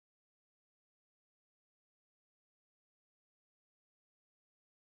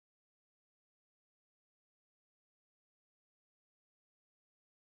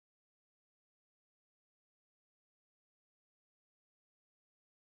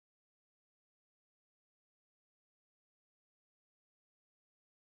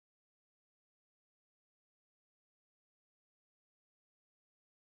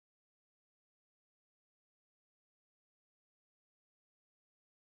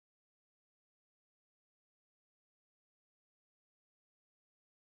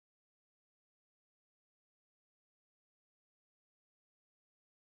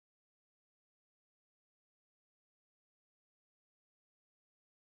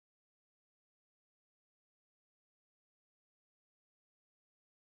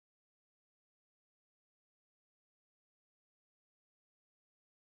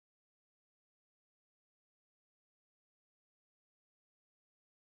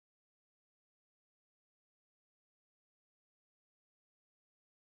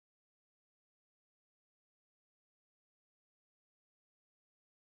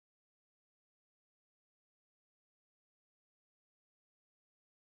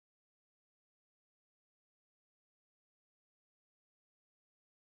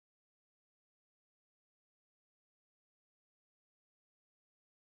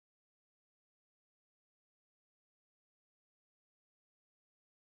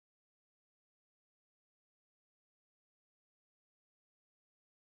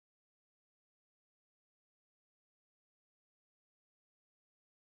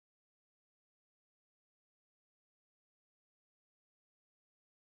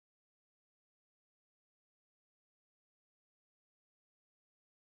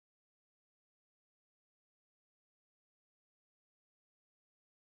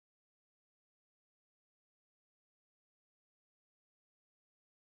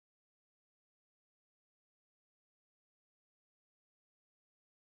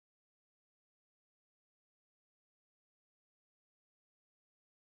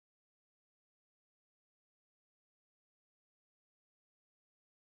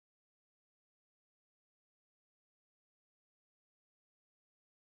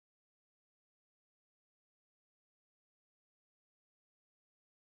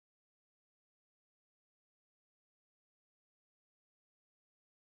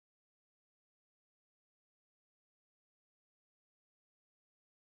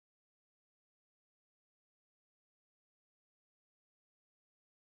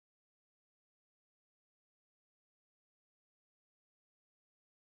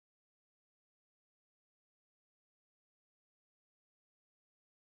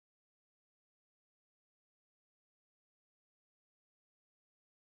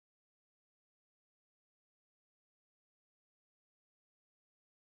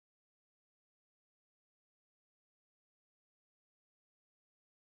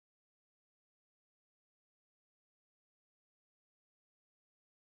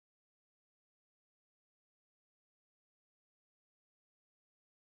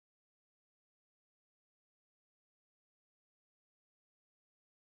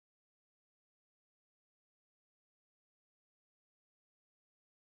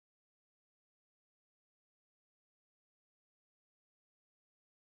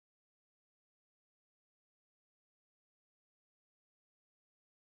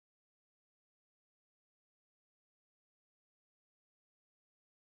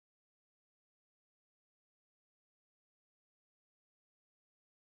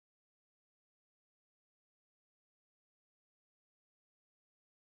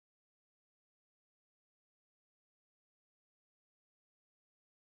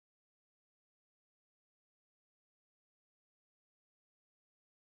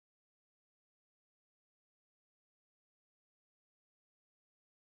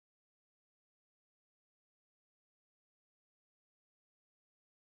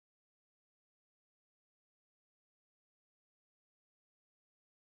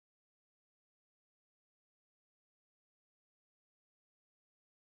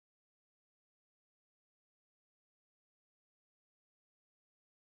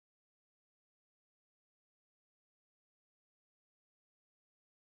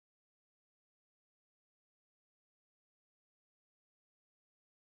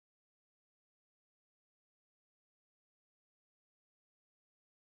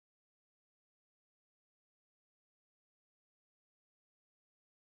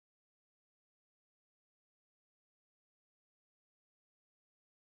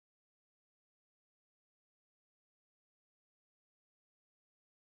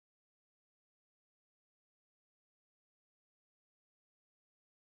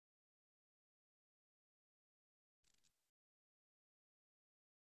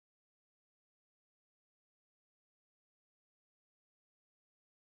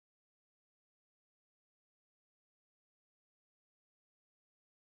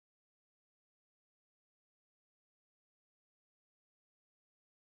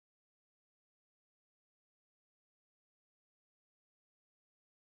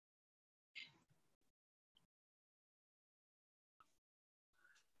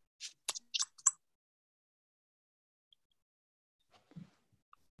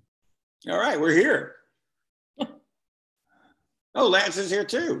All right, we're here. Oh, Lance is here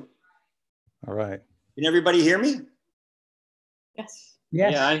too. All right. Can everybody hear me? Yes.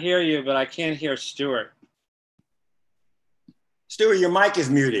 Yes. Yeah, I hear you, but I can't hear Stuart. Stuart, your mic is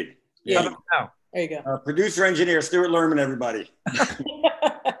muted. Yeah. Now. There you go. Producer engineer Stuart Lerman, everybody.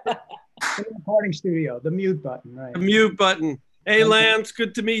 Recording studio, the mute button, right? The mute button. Hey, Lance,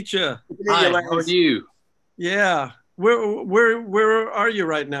 good to meet you. Hi, how are you? Yeah. Where are you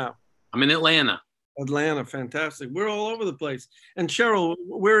right now? I'm in Atlanta. Atlanta, fantastic. We're all over the place. And Cheryl,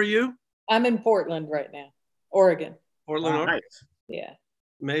 where are you? I'm in Portland right now, Oregon. Portland, Wow, Oregon. nice. Yeah.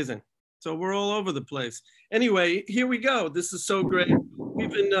 Amazing. So we're all over the place. Anyway, here we go. This is so great.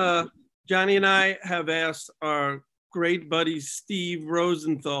 We've been, Johnny and I have asked our great buddy, Steve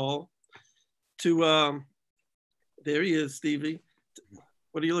Rosenthal, to, there he is, Stevie.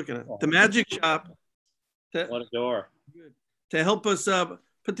 What are you looking at? The Magic Shop. What a door. To help us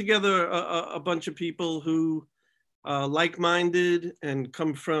put together a bunch of people who like-minded and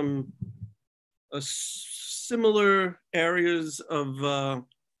come from similar areas of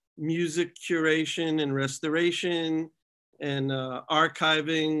music curation and restoration and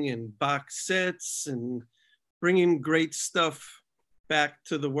archiving and box sets and bringing great stuff back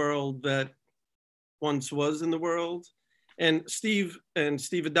to the world that once was in the world. And Steve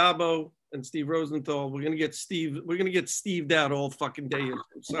Addabbo and Steve Rosenthal, we're gonna get Steved out all fucking day. I'm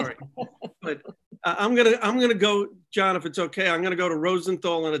sorry, but I'm gonna go, John, if it's okay. I'm gonna go to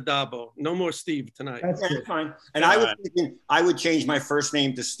Rosenthal and Addabbo. No more Steve tonight. That's good. Fine. And I was thinking I would change my first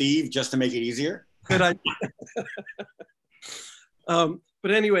name to Steve just to make it easier. Good idea.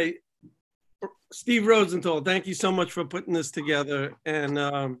 But anyway, Steve Rosenthal, thank you so much for putting this together. And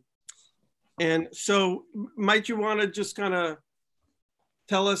so, might you want to just kind of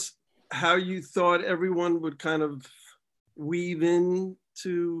tell us how you thought everyone would kind of weave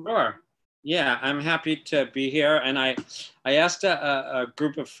into? Sure. Yeah, I'm happy to be here. And I asked a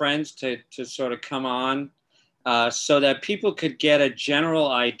group of friends to sort of come on so that people could get a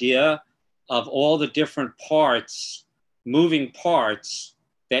general idea of all the different parts, moving parts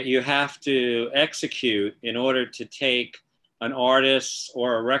that you have to execute in order to take an artist's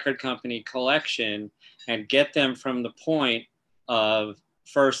or a record company collection and get them from the point of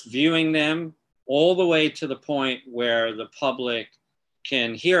first viewing them all the way to the point where the public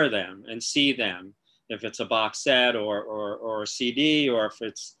can hear them and see them, if it's a box set or a CD, or if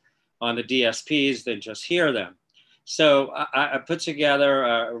it's on the DSPs, then just hear them. So I put together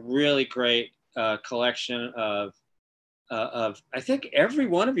a really great collection of I think every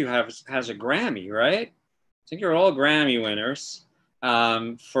one of you has a Grammy, right? I think you're all Grammy winners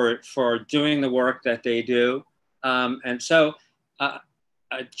for doing the work that they do. And so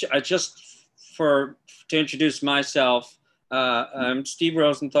I just, to introduce myself, I'm Steve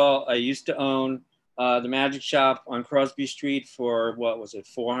Rosenthal. I used to own the Magic Shop on Crosby Street for, what was it,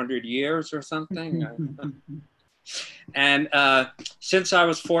 400 years or something? And since I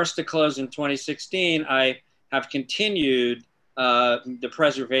was forced to close in 2016, I have continued the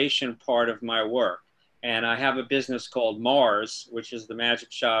preservation part of my work. And I have a business called Mars, which is the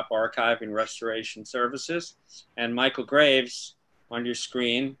Magic Shop Archiving Restoration Services. And Michael Graves, on your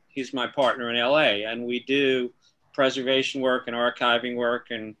screen, he's my partner in LA. And we do preservation work and archiving work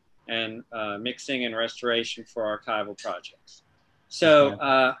and mixing and restoration for archival projects.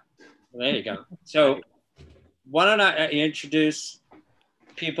 So there you go. So why don't I introduce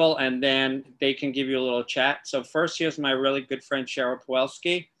people and then they can give you a little chat. So first, here's my really good friend, Cheryl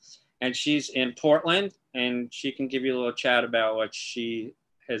Pawelski. And she's in Portland, and she can give you a little chat about what she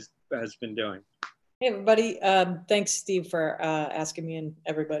has been doing. Hey, everybody. Thanks, Steve, for asking me and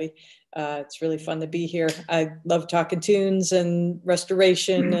everybody. It's really fun to be here. I love talking tunes and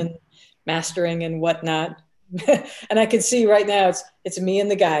restoration and mastering and whatnot. And I can see right now it's me and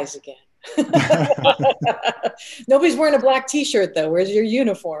the guys again. Nobody's wearing a black T-shirt, though. Where's your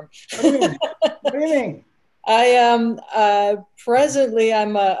uniform? What do you mean? I am presently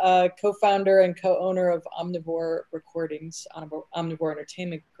I'm a co-founder and co-owner of Omnivore Recordings, Omnivore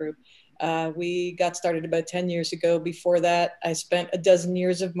Entertainment Group. We got started about 10 years ago. Before that, I spent a dozen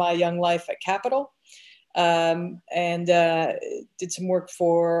years of my young life at Capitol and did some work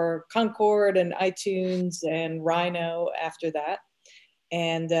for Concord and iTunes and Rhino after that.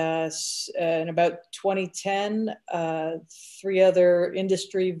 And in about 2010, 3 other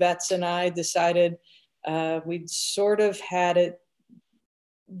industry vets and I decided we'd sort of had it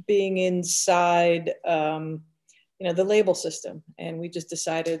being inside, the label system. And we just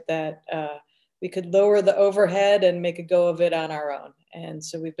decided that we could lower the overhead and make a go of it on our own. And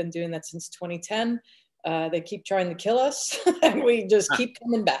so we've been doing that since 2010. They keep trying to kill us, and we just keep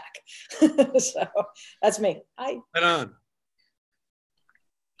coming back. So that's me. Hi. Right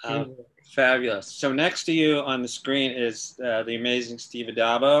on. Fabulous. So next to you on the screen is the amazing Steve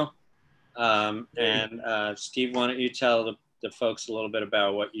Addabbo. Steve, why don't you tell the folks a little bit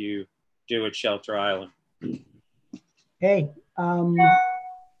about what you do at Shelter Island? Hey,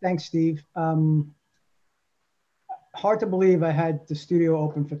 thanks, Steve. Hard to believe I had the studio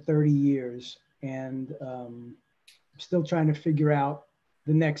open for 30 years, and I'm still trying to figure out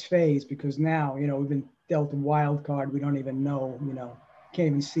the next phase, because now, we've been dealt a wild card. We don't even know, can't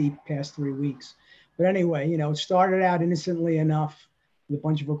even see past 3 weeks. But anyway, it started out innocently enough with a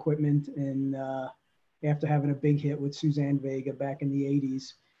bunch of equipment, and after having a big hit with Suzanne Vega back in the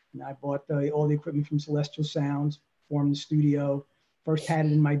 80s, and I bought all the equipment from Celestial Sounds, formed the studio. First had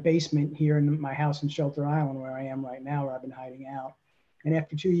it in my basement here in my house in Shelter Island, where I am right now, where I've been hiding out. And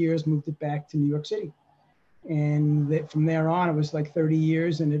after 2 years, moved it back to New York City. And from there on, it was like 30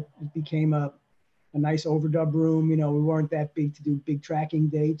 years, and it became a nice overdub room. We weren't that big to do big tracking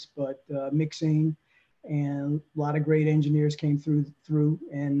dates, but mixing, and a lot of great engineers came through.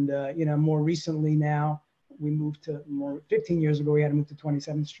 And, more recently now, we moved to 15 years ago, we had to move to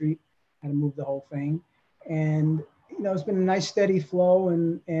 27th Street, had to move the whole thing. And, it's been a nice steady flow.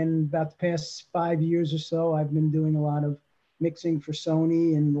 And about the past 5 years or so, I've been doing a lot of mixing for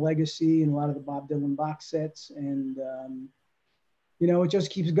Sony and Legacy and a lot of the Bob Dylan box sets. And, it just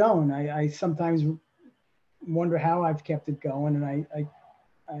keeps going. I sometimes wonder how I've kept it going. And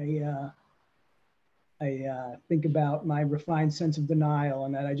I think about my refined sense of denial,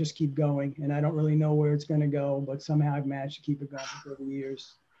 and that I just keep going, and I don't really know where it's going to go, but somehow I've managed to keep it going for 30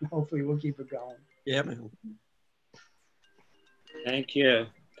 years. Hopefully we'll keep it going. Yeah, man. Thank you.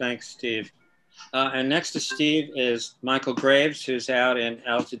 Thanks, Steve. And next to Steve is Michael Graves, who's out in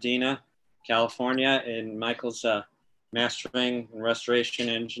Altadena, California, and Michael's a mastering and restoration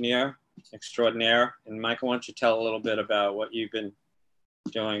engineer extraordinaire. And Michael, why don't you tell a little bit about what you've been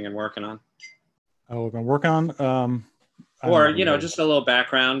doing and working on? Oh, we've been working on, or just a little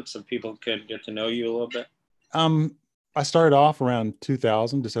background so people could get to know you a little bit. I started off around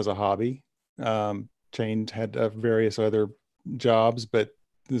 2000 just as a hobby. Had various other jobs, but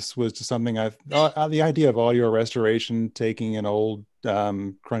this was just something the idea of audio restoration, taking an old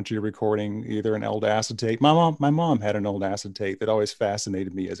crunchy recording, either an old acetate. My mom had an old acetate that always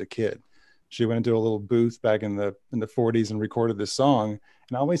fascinated me as a kid. She went into a little booth back in the 40s and recorded this song,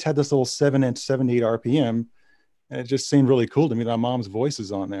 and I always had this little 7-inch 78 RPM, and it just seemed really cool to me that my mom's voice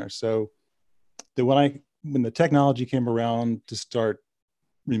is on there. So when the technology came around to start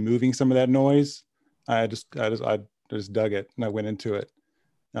removing some of that noise, I just dug it, and I went into it.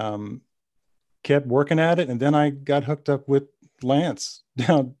 Kept working at it, and then I got hooked up with Lance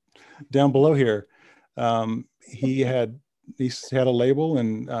down below here. He had a label,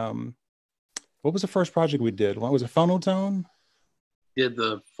 and what was the first project we did? What was it, Phonotone? Did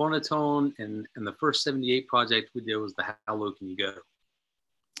the Phonotone, and the first 78 project we did was the How Low Can You Go?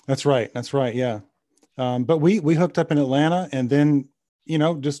 That's right. Yeah. But we hooked up in Atlanta, and then,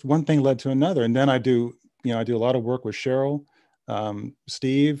 just one thing led to another. And then I do a lot of work with Cheryl,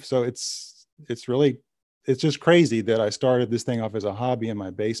 Steve. So it's just crazy that I started this thing off as a hobby in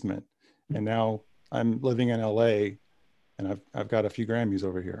my basement, and now I'm living in LA, and I've got a few Grammys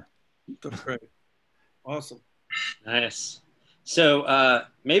over here. That's great. Awesome. Nice. So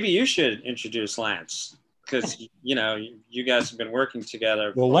maybe you should introduce Lance, because you guys have been working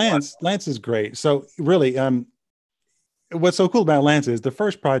together. Well, Lance is great. So really, what's so cool about Lance is the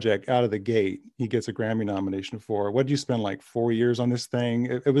first project out of the gate, he gets a Grammy nomination for. What did you spend like 4 years on this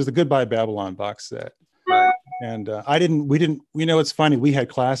thing? It was the Goodbye Babylon box set. Right. And it's funny. We had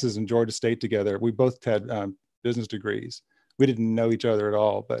classes in Georgia State together. We both had business degrees. We didn't know each other at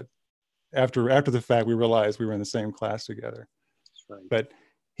all, but after the fact, we realized we were in the same class together. That's right. But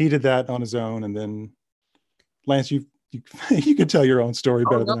he did that on his own, and then Lance, you can tell your own story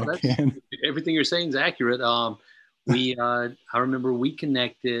better than I can. Everything you're saying is accurate. I remember we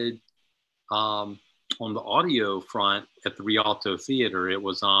connected on the audio front at the Rialto Theater. It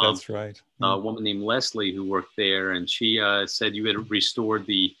was that's right. A woman named Leslie who worked there, and she said you had restored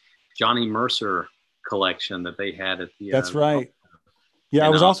the Johnny Mercer collection that they had at the. That's right. Yeah, I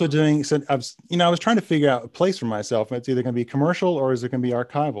was also doing. So I was trying to figure out a place for myself. It's either going to be commercial or is it going to be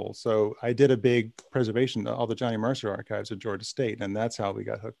archival. So I did a big preservation of all the Johnny Mercer archives at Georgia State, and that's how we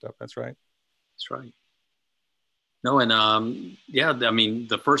got hooked up. That's right. That's right. No, and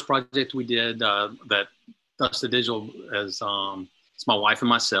the first project we did that Dusted Digital as it's my wife and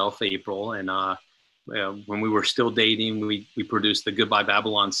myself, April, and when we were still dating, we produced the Goodbye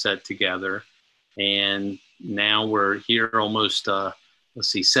Babylon set together. And now we're here almost, let's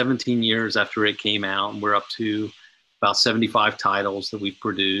see, 17 years after it came out, and we're up to about 75 titles that we've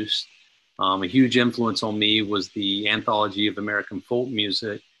produced. A huge influence on me was the Anthology of American Folk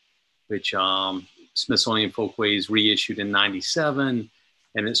Music, which Smithsonian Folkways reissued in '97.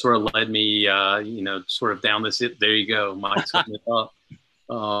 And it sort of led me, sort of down this, there you go, Mike's hooking it up.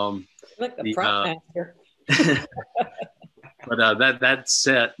 Like the prop master. But that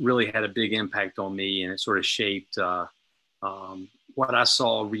set really had a big impact on me, and it sort of shaped what I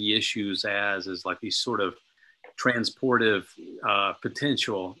saw reissues as like these sort of transportive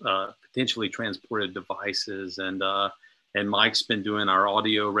potentially transported devices. And Mike's been doing our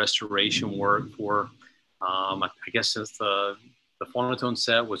audio restoration work for I guess since the Phonotone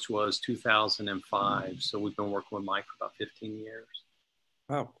set, which was 2005. So we've been working with Mike for about 15 years.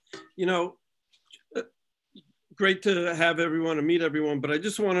 Wow. Great to have everyone and meet everyone, but I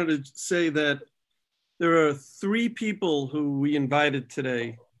just wanted to say that there are 3 people who we invited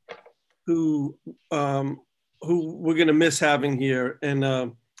today who we're going to miss having here.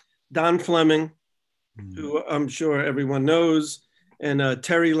 And Don Fleming, who I'm sure everyone knows, and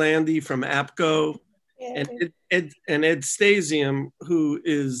Terry Landy from APCO, and Ed Stasium, who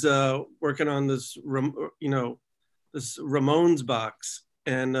is working on this, this Ramones box.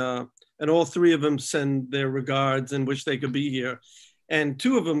 And all 3 of them send their regards and wish they could be here. And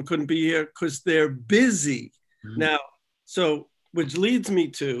 2 of them couldn't be here because they're busy. Now, so, which leads me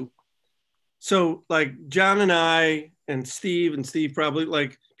to, so like John and I and Steve probably,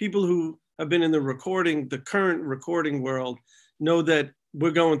 like people who have been in the current recording world, know that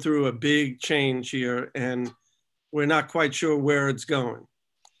we're going through a big change here, and we're not quite sure where it's going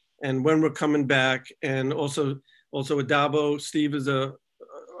and when we're coming back. And also Addabbo, Steve is a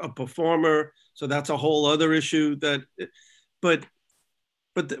performer, so that's a whole other issue. But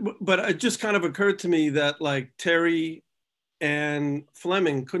it just kind of occurred to me that like Terry and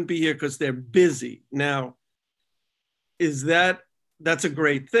Fleming couldn't be here because they're busy. Now, that's a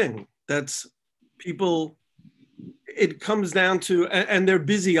great thing. That's people, it comes down to, and they're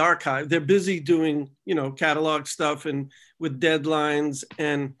busy they're busy doing, catalog stuff and with deadlines.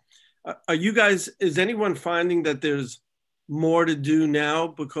 And is anyone finding that there's more to do now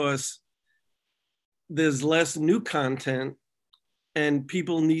because there's less new content and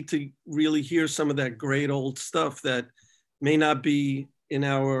people need to really hear some of that great old stuff that may not be in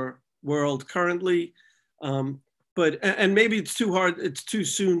our world currently? And maybe it's too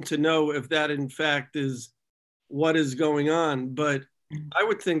soon to know if that in fact is what is going on. But I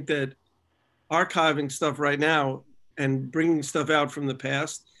would think that archiving stuff right now and bringing stuff out from the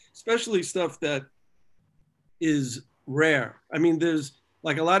past, especially stuff that is rare. I mean, there's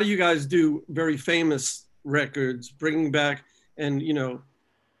like a lot of you guys do very famous records, bringing back and,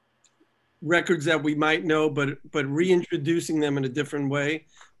 records that we might know, but reintroducing them in a different way.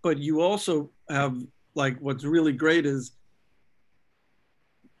 But you also have, like, what's really great is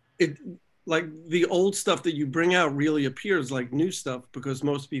it, like the old stuff that you bring out really appears like new stuff because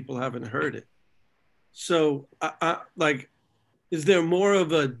most people haven't heard it. So is there more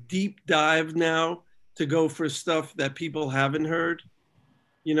of a deep dive now to go for stuff that people haven't heard?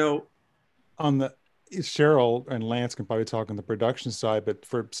 On the Cheryl and Lance can probably talk on the production side, but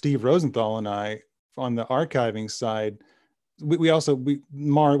for Steve Rosenthal and I on the archiving side, we also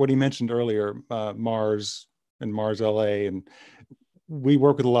what he mentioned earlier, Mars and Mars LA, and we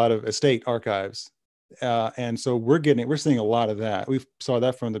work with a lot of estate archives, and so we're seeing a lot of that. We saw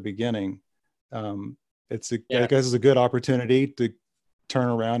that from the beginning. I guess it's a good opportunity to turn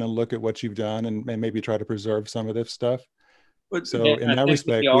around and look at what you've done and maybe try to preserve some of this stuff. So in that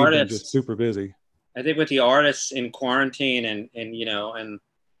respect, we've been just super busy. I think with the artists in quarantine and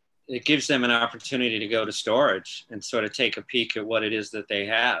it gives them an opportunity to go to storage and sort of take a peek at what it is that they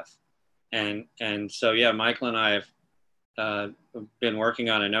have. And so, yeah, Michael and I have been working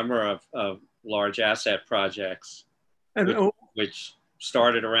on a number of large asset projects, which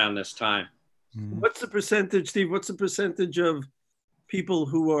started around this time. What's the percentage, Steve? What's the percentage of people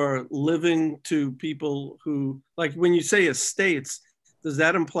who are living to people who, like when you say estates, does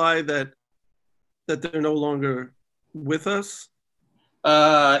that imply that they're no longer with us?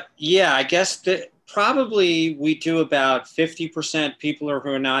 Yeah, I guess that probably we do about 50% people who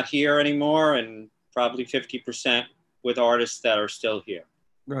are not here anymore, and probably 50% with artists that are still here.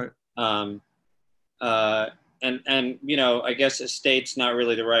 Right. And I guess estate's not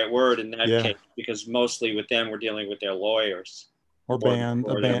really the right word in that case, because mostly with them we're dealing with their lawyers or band,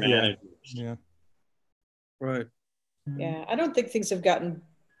 or their managers. Yeah. Right. Yeah, I don't think things have gotten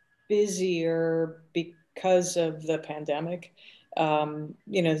busier because of the pandemic.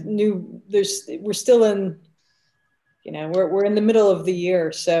 you know, we're still in, you know, we're in the middle of the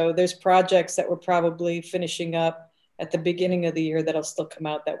year. So there's projects that we're probably finishing up at the beginning of the year that'll still come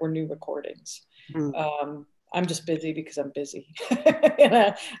out that were new recordings. I'm just busy because I'm busy. You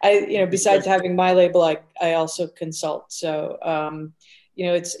know, besides having my label, I also consult. So, you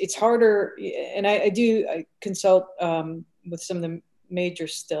know, it's harder, and I consult with some of the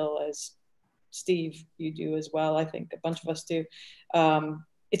majors still, as Steve, you do as well. I think a bunch of us do.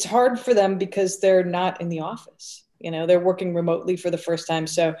 It's hard for them because they're not in the office. You know, they're working remotely for the first time.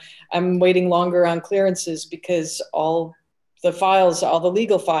 So I'm waiting longer on clearances because all the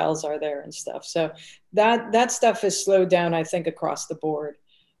legal files are there and stuff. So that stuff has slowed down, I think, across the board.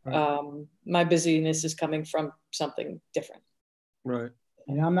 Right. My busyness is coming from something different. Right.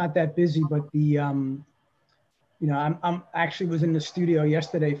 And I'm not that busy, but the, you know, I'm actually was in the studio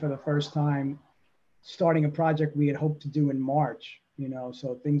yesterday for the first time, starting a project we had hoped to do in March, you know,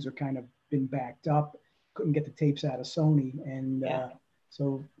 so things are kind of been backed up. Couldn't get the tapes out of Sony. And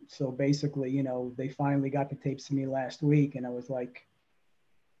so basically, you know, they finally got the tapes to me last week. And I was like,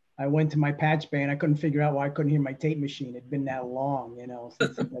 I went to my patch bay and I couldn't figure out why I couldn't hear my tape machine. It'd been that long, you know,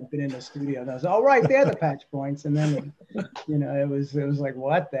 since I'd been in the studio. And I was, all right, there are the patch points. And then, you know, it was like,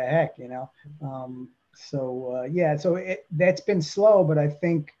 what the heck, you know? Yeah, so that's been slow, but I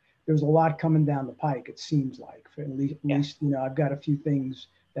think there's a lot coming down the pike, it seems like. For at least, you know, I've got a few things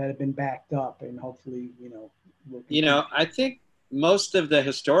that have been backed up, and hopefully, you know, you know, I think most of the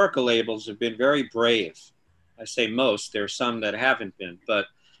historical labels have been very brave. I say most, there are some that haven't been, but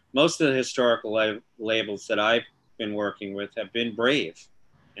most of the historical labels that I've been working with have been brave,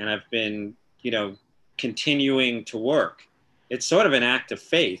 and I've been, you know, continuing to work. It's sort of an act of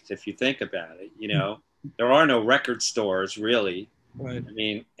faith if you think about it. You know, there are no record stores really. Right. I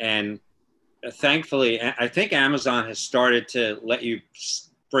mean, and thankfully, I think Amazon has started to let you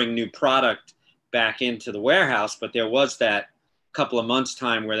bring new product back into the warehouse, but there was that couple of months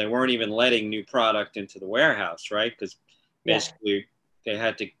time where they weren't even letting new product into the warehouse, right? Because basically they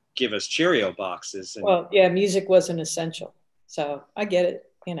had to give us Cheerio boxes. And, well, yeah, music wasn't essential. So I get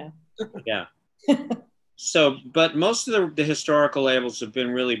it, you know. Yeah. So, but most of the historical labels have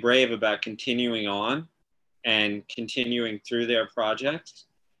been really brave about continuing on and continuing through their projects.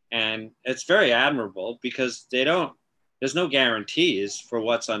 And it's very admirable because there's no guarantees for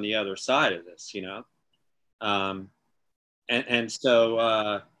what's on the other side of this, you know?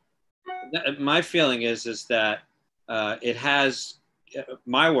 So my feeling is that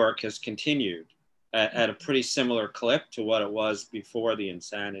my work has continued at a pretty similar clip to what it was before the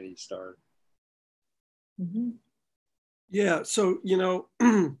insanity started. Mm-hmm. Yeah, so, you know,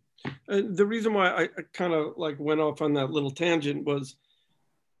 the reason why I kind of like went off on that little tangent was,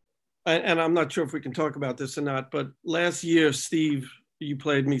 and I'm not sure if we can talk about this or not, but last year, Steve, you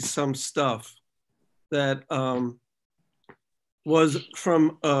played me some stuff that was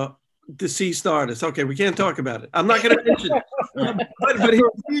from a deceased artist. Okay, we can't talk about it. I'm not going to mention it. But what are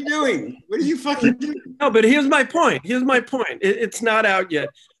you doing? What are you fucking doing? No, but here's my point. It's not out yet,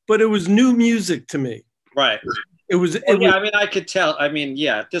 but it was new music to me. Right. It was. I mean, I could tell. I mean,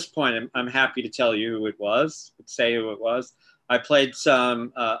 yeah. At this point, I'm happy to tell you who it was. Say who it was. I played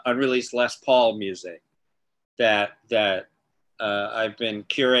some unreleased Les Paul music that I've been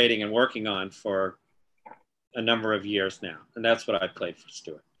curating and working on for a number of years now, and that's what I played for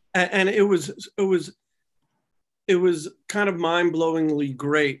Stuart. And it was kind of mind-blowingly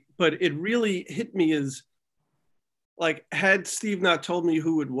great, but it really hit me as like, had Steve not told me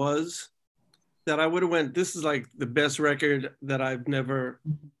who it was, that I would have went, this is like the best record that I've never,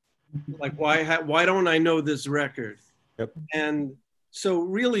 like, why don't I know this record? Yep. And so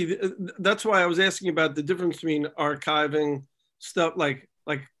really, that's why I was asking about the difference between archiving stuff, like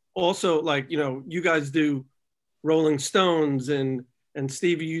also, like, you know, you guys do Rolling Stones and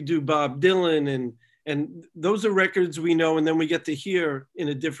Stevie, you do Bob Dylan, and those are records we know, and then we get to hear in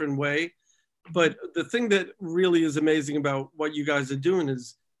a different way. But the thing that really is amazing about what you guys are doing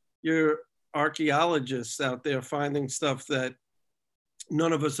is you're archaeologists out there finding stuff that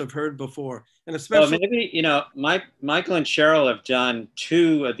none of us have heard before. And especially, well, maybe, you know, Michael and Cheryl have done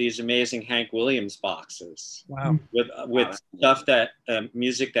 2 of these amazing Hank Williams boxes. Wow. With stuff that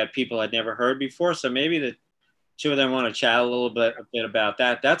music that people had never heard before. So maybe the 2 of them want to chat a bit about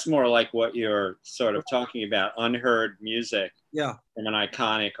that. That's more like what you're sort of talking about, unheard music from an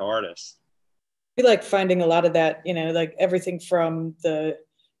iconic artist. I feel like finding a lot of that, you know, like everything from the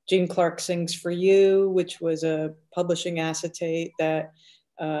Gene Clark Sings for You, which was a publishing acetate that,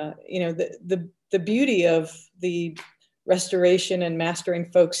 you know, the beauty of the restoration and mastering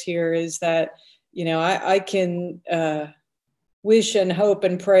folks here is that, you know, I can wish and hope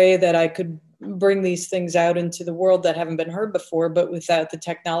and pray that I could bring these things out into the world that haven't been heard before, but without the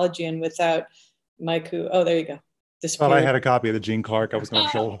technology and without Mike, who, oh, there you go. Thought I had a copy of the Gene Clark. I was going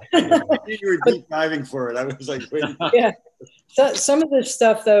to show. You were deep diving for it. I was like, wait. Yeah. So, some of this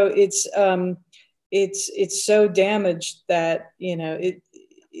stuff, though, it's so damaged that, you know,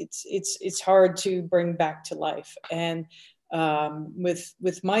 it's hard to bring back to life. And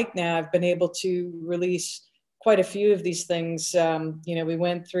with Mike now, I've been able to release quite a few of these things. You know, we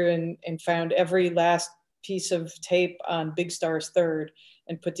went through and found every last piece of tape on Big Star's Third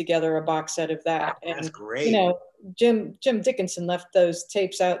and put together a box set of that. That's and, great. You know, Jim Dickinson left those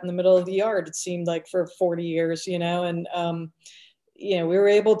tapes out in the middle of the yard, it seemed like, for 40 years, you know, and you know, we were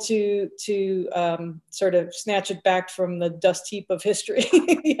able to sort of snatch it back from the dust heap of history,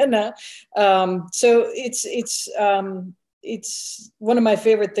 you know. So it's one of my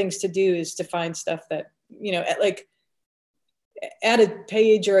favorite things to do, is to find stuff that, you know, like add a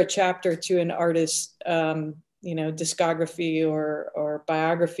page or a chapter to an artist's you know, discography or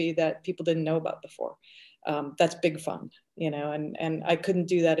biography that people didn't know about before. That's big fun, you know, and I couldn't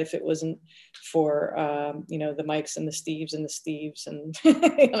do that if it wasn't for, you know, the Mikes and the Steves and,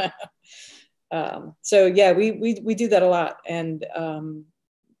 you know. So yeah, we do that a lot, and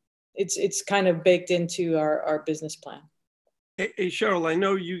it's kind of baked into our business plan. Hey, Cheryl, I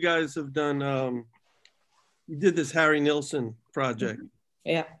know you guys have done, you did this Harry Nilsson project.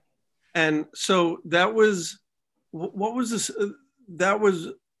 Yeah. And so that was, what was this? That was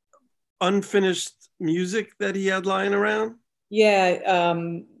unfinished music that he had lying around? Yeah,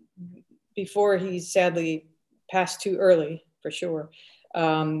 before he sadly passed too early, for sure.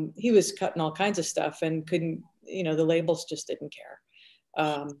 He was cutting all kinds of stuff and couldn't, you know, the labels just didn't care.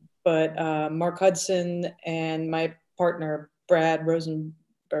 But Mark Hudson and my partner, Brad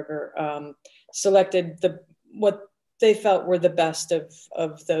Rosenberger, selected what they felt were the best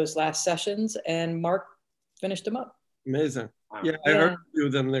of those last sessions, and Mark finished them up. Amazing. Yeah, I heard a few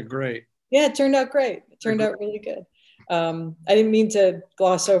of them. They're great. Yeah, it turned out great. It turned out really good. I didn't mean to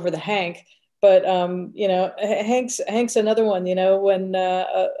gloss over the Hank, but you know, Hank's another one. You know, when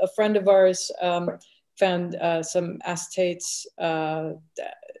a friend of ours found some acetates.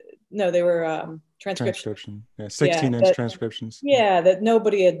 No, they were transcription. Yeah, 16-inch transcriptions. Yeah, that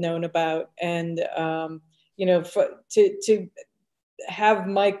nobody had known about, and you know, to have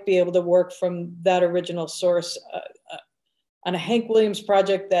Mike be able to work from that original source on a Hank Williams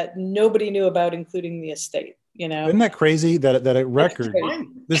project that nobody knew about, including the estate. You know, isn't that crazy that a record?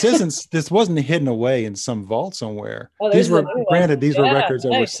 This wasn't hidden away in some vault somewhere. Oh, these were these were records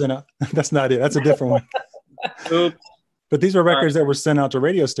that were sent out. That's not it. That's a different one. Oops. But these were records that were sent out to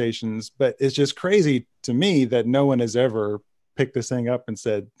radio stations. But it's just crazy to me that no one has ever picked this thing up and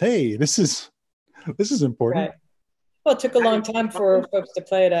said, "Hey, this is important." Right. Well, it took a long time for folks to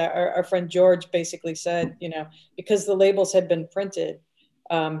play it. Our friend George basically said, you know, because the labels had been printed,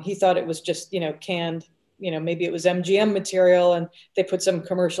 he thought it was just, you know, canned, you know, maybe it was MGM material and they put some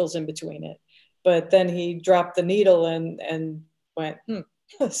commercials in between it. But then he dropped the needle and went,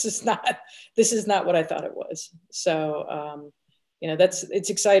 this is not what I thought it was. So, you know, it's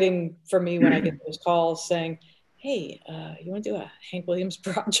exciting for me when I get those calls saying, hey, you want to do a Hank Williams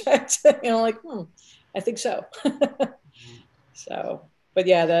project? You know, like, I think so. So, but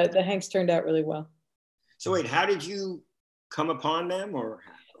yeah, the Hanks turned out really well. So wait, how did you come upon them? Or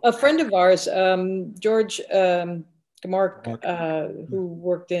a friend of ours, George Gamark, who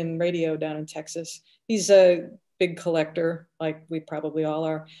worked in radio down in Texas. He's a big collector, like we probably all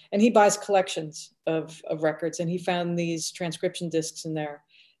are, and he buys collections of records. And he found these transcription discs in there,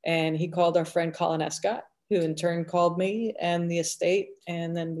 and he called our friend Colin Escott, who in turn called me and the estate,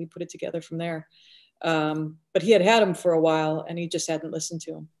 and then we put it together from there. But he had them for a while, and he just hadn't listened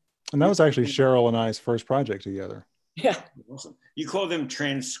to them. And that was actually Cheryl and I's first project together. Yeah. Awesome. You call them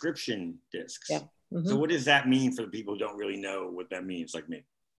transcription discs. Yeah. Mm-hmm. So what does that mean for the people who don't really know what that means, like me?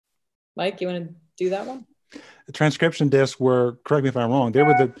 Mike, you want to do that one? The transcription discs were, correct me if I'm wrong,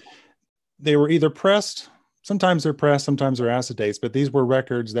 they were either pressed, sometimes they're pressed, sometimes they're acetates, but these were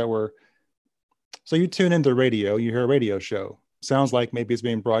records that were, so you tune into the radio, you hear a radio show. Sounds like maybe it's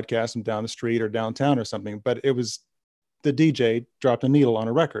being broadcast from down the street or downtown or something, but it was the DJ dropped a needle on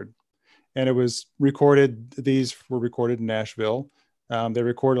a record, and it was recorded. These were recorded in Nashville. They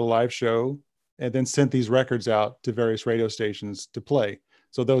recorded a live show and then sent these records out to various radio stations to play.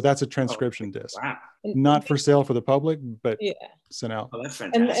 So though that's a transcription disc, wow. Not for sale for the public, but sent out. Oh, that's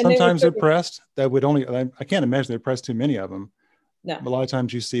fantastic. And sometimes they're pressed. That would only, I can't imagine they pressed too many of them. No. A lot of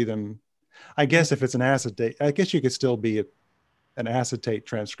times you see them. I guess if it's an acetate, I guess you could still be an acetate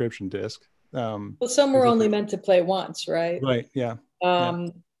transcription disc. Well, some were only meant to play once, right? Right. Yeah.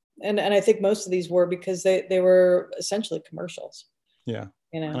 And I think most of these were because they were essentially commercials. Yeah.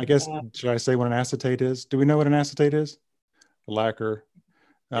 You know, and I guess, should I say what an acetate is? Do we know what an acetate is? A lacquer.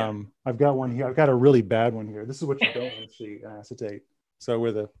 I've got one here. I've got a really bad one here. This is what you don't want to see, an acetate. So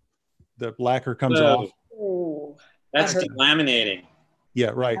where the lacquer comes off. Oh, that's delaminating.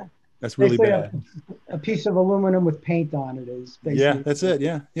 Yeah, right. That's really bad. A piece of aluminum with paint on it is basically. Yeah, that's it.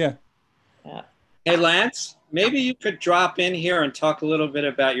 Yeah. Hey, Lance, maybe you could drop in here and talk a little bit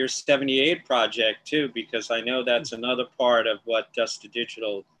about your 78 project too, because I know that's another part of what Dust to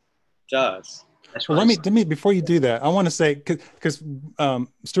Digital does. Well, let me before you do that, I want to say, because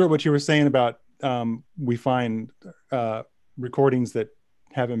Stuart, what you were saying about we find recordings that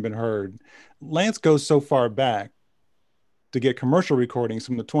haven't been heard. Lance goes so far back to get commercial recordings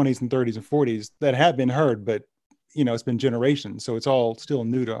from the 20s and 30s and 40s that have been heard, but it's been generations, so it's all still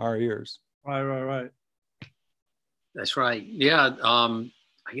new to our ears. Right. That's right. Yeah.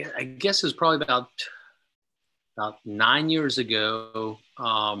 I guess it's probably about 9 years ago,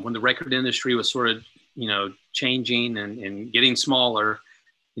 when the record industry was sort of, changing and getting smaller.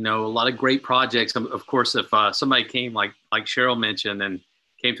 A lot of great projects. Of course, if somebody came like Cheryl mentioned and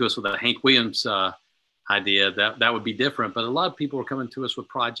came to us with a Hank Williams idea, that would be different. But a lot of people were coming to us with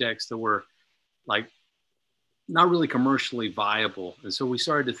projects that were like not really commercially viable. And so we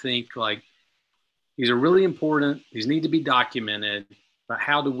started to think like, these are really important. These need to be documented. But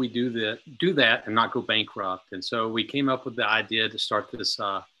how do we do that and not go bankrupt? And so we came up with the idea to start this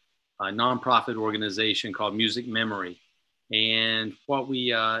nonprofit organization called Music Memory. And what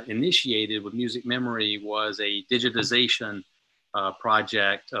we initiated with Music Memory was a digitization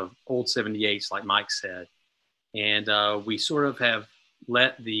project of old 78s, like Mike said. And we sort of have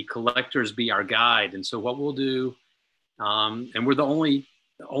let the collectors be our guide. And so what we'll do, and we're the only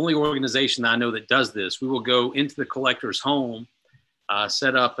organization that I know that does this, we will go into the collector's home,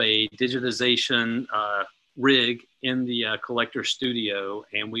 set up a digitization rig in the collector studio,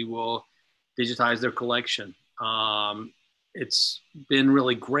 and we will digitize their collection. It's been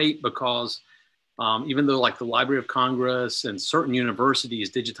really great because even though like the Library of Congress and certain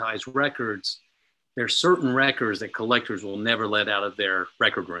universities digitize records, there's certain records that collectors will never let out of their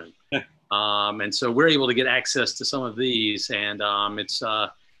record room. And so we're able to get access to some of these, and it's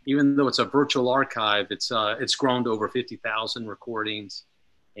even though it's a virtual archive, it's grown to over 50,000 recordings,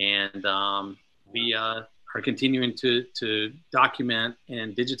 and we are continuing to document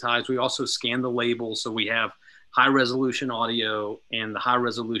and digitize. We also scan the label, so we have high resolution audio and the high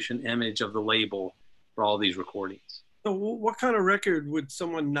resolution image of the label for all these recordings. So what kind of record would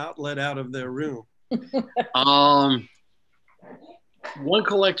someone not let out of their room? One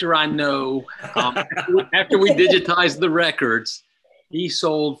collector I know, after we digitized the records, he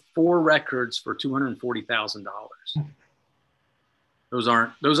sold 4 records for $240,000. Those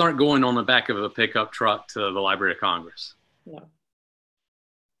aren't going on the back of a pickup truck to the Library of Congress. No.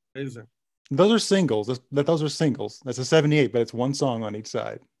 Amazing. Those are singles. Those are singles. That's a 78, but it's one song on each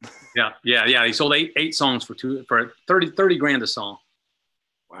side. Yeah. He sold eight songs for 30 grand a song.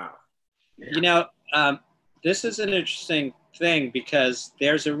 Wow. Yeah. This is an interesting thing because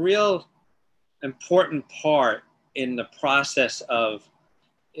there's a real important part in the process of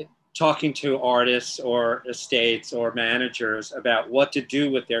talking to artists or estates or managers about what to do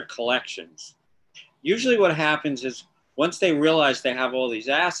with their collections. Usually what happens is once they realize they have all these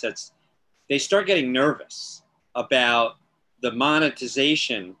assets, they start getting nervous about the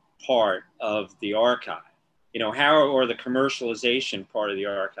monetization part of the archive, or the commercialization part of the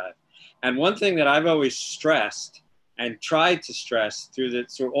archive. And one thing that I've always stressed and tried to stress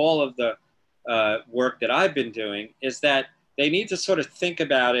through all of the work that I've been doing is that they need to sort of think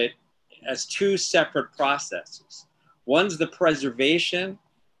about it as 2 separate processes. One's the preservation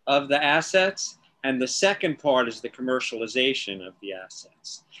of the assets, and the second part is the commercialization of the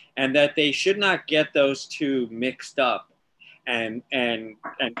assets. And that they should not get those 2 mixed up and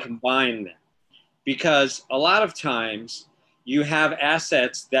combine them. Because a lot of times you have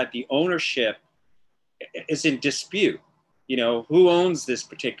assets that the ownership is in dispute. Who owns this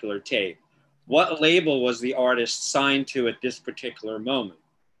particular tape? What label was the artist signed to at this particular moment?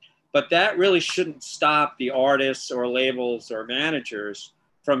 But that really shouldn't stop the artists or labels or managers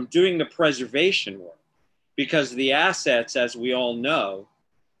from doing the preservation work, because the assets, as we all know,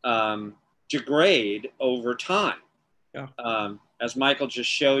 degrade over time. Yeah. As Michael just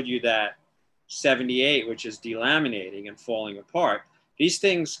showed you that 78, which is delaminating and falling apart, these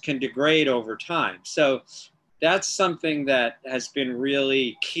things can degrade over time. So that's something that has been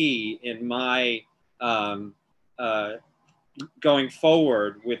really key in my going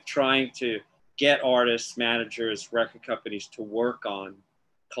forward with trying to get artists, managers, record companies to work on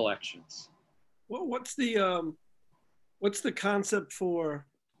collections. Well, what's the concept for,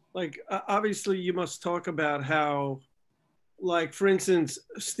 like, obviously you must talk about how, like, for instance,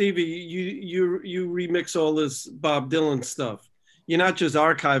 Stevie, you remix all this Bob Dylan stuff. You're not just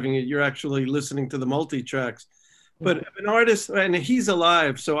archiving it, you're actually listening to the multi-tracks. But if an artist, and he's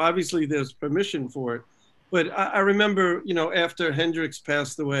alive, so obviously there's permission for it. But I remember, you know, after Hendrix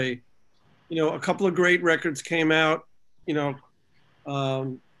passed away, you know, a couple of great records came out, you know,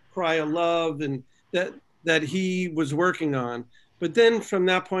 Cry of Love, and that he was working on. But then from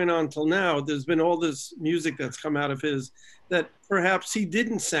that point on till now, there's been all this music that's come out of his that perhaps he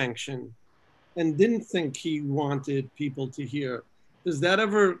didn't sanction and didn't think he wanted people to hear. Does that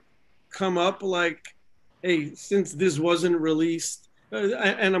ever come up, like, hey, since this wasn't released,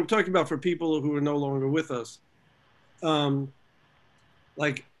 and I'm talking about for people who are no longer with us,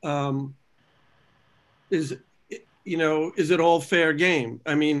 is, you know, is it all fair game?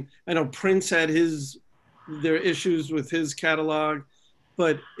 I mean, I know Prince had their issues with his catalog,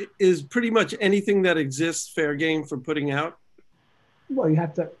 but is pretty much anything that exists fair game for putting out? Well,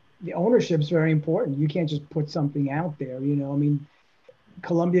 the ownership's very important. You can't just put something out there, you know. I mean,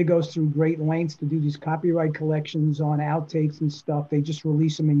 Columbia goes through great lengths to do these copyright collections on outtakes and stuff. They just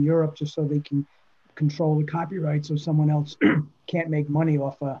release them in Europe just so they can control the copyright, so someone else can't make money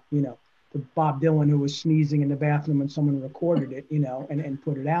off you know, the Bob Dylan who was sneezing in the bathroom when someone recorded it, you know, and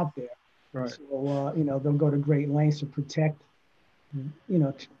put it out there. Right. So, you know, they'll go to great lengths to protect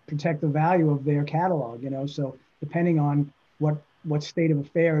the value of their catalog, you know. So depending on what state of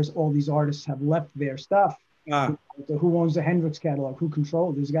affairs all these artists have left their stuff, who owns the Hendrix catalog, who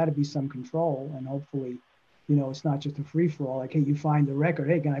controls, there's got to be some control. And hopefully, you know, it's not just a free for all. Like, hey, you find the record,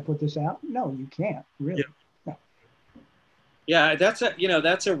 hey, can I put this out? No, you can't, really. Yeah. No. Yeah, that's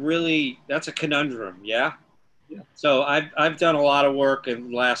a conundrum. Yeah. So I've done a lot of work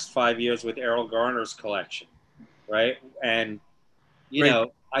in the last 5 years with Errol Garner's collection, right? And you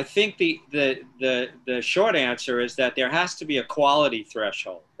know, I think the short answer is that there has to be a quality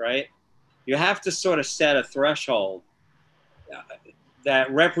threshold, right? You have to sort of set a threshold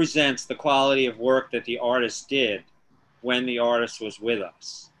that represents the quality of work that the artist did when the artist was with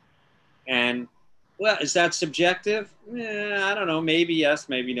us. And well, is that subjective? I don't know. Maybe yes,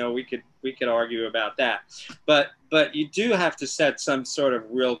 maybe no. We could argue about that. But you do have to set some sort of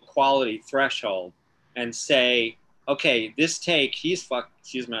real quality threshold and say, okay, this take,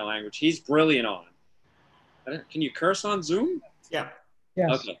 excuse my language, he's brilliant on. Can you curse on Zoom? Yeah. Yes.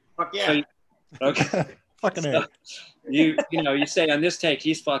 Okay. Fuck yeah. So, okay. Fucking So, A. you know, you say on this take,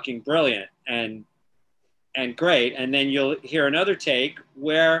 he's fucking brilliant and great. And then you'll hear another take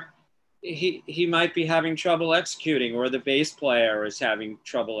where he might be having trouble executing, or the bass player is having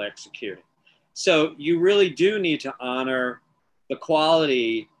trouble executing. So you really do need to honor the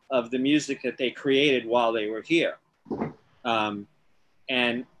quality of the music that they created while they were here. And,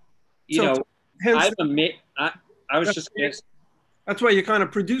 you know, I was just going to... That's why you're kind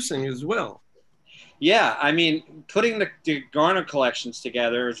of producing as well. Yeah, I mean, putting the Garner collections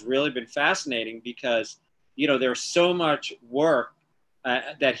together has really been fascinating because, you know, there's so much work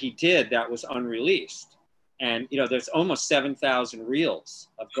that he did that was unreleased. And, you know, there's almost 7,000 reels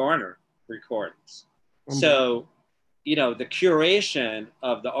of Garner recordings. So, you know, the curation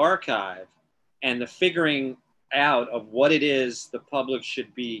of the archive and the figuring out of what it is the public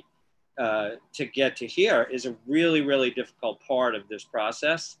should be to get to hear is a really, really difficult part of this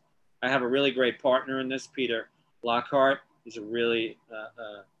process. I have a really great partner in this, Peter Lockhart. He's a really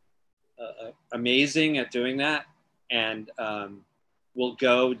amazing at doing that. And we'll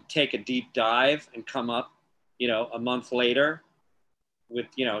go take a deep dive and come up, you know, a month later with,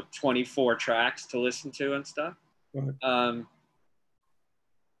 you know, 24 tracks to listen to and stuff. Right.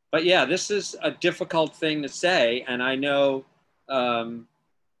 But yeah, this is a difficult thing to say. And I know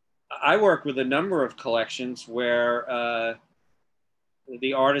I work with a number of collections where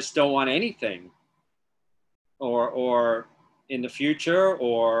the artists don't want anything or in the future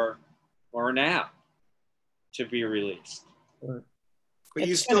or now to be released. Right. But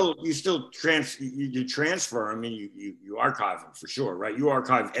you transfer. I mean, you archive them for sure, right? You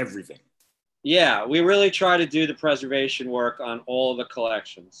archive everything. Yeah, we really try to do the preservation work on all the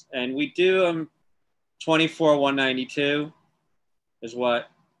collections, and we do them 24/192 is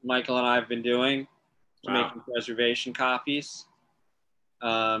what Michael and I have been doing, making preservation copies.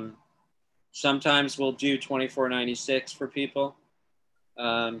 Sometimes we'll do 24/96 for people.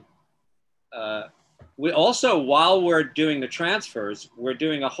 We also, while we're doing the transfers, we're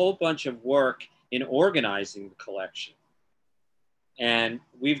doing a whole bunch of work in organizing the collection. And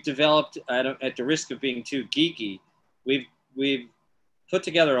we've developed, at the risk of being too geeky, we've put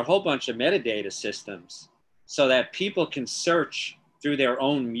together a whole bunch of metadata systems so that people can search through their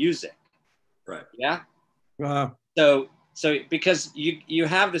own music. Right. Yeah. Wow. So because you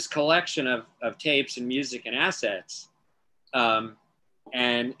have this collection of tapes and music and assets,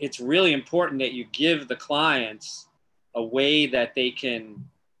 and it's really important that you give the clients a way that they can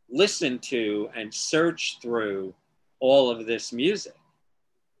listen to and search through all of this music.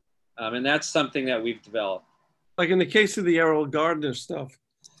 And that's something that we've developed. Like in the case of the Errol Gardner stuff,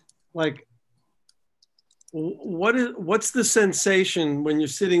 like what's the sensation when you're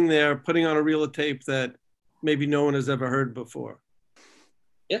sitting there putting on a reel of tape that maybe no one has ever heard before?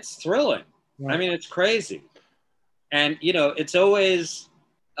 It's thrilling. Right. I mean, it's crazy. And, it's always,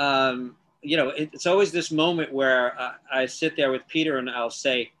 it's always this moment where I sit there with Peter and I'll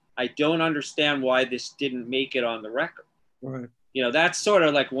say, I don't understand why this didn't make it on the record. Right. That's sort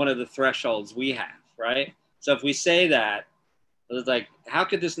of like one of the thresholds we have, right? So if we say that, it's like, how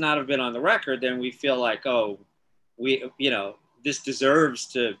could this not have been on the record? Then we feel like, oh, this deserves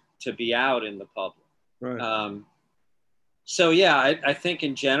to be out in the public. Right. So yeah, I think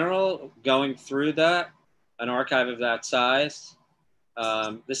in general, going through an archive of that size,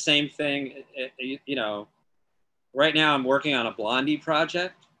 the same thing, right now I'm working on a Blondie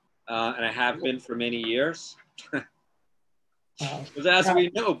project, and I have been for many years. Because as we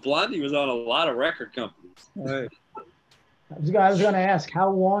know, Blondie was on a lot of record companies. Right. I was going to ask,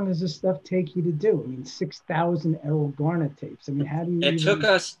 how long does this stuff take you to do? I mean, 6,000 Errol Garner tapes. I mean, how do you? It took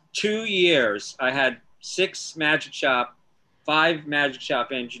us 2 years. I had 5 Magic Shop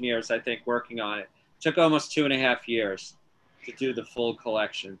engineers, I think, working on it. It took almost 2.5 years to do the full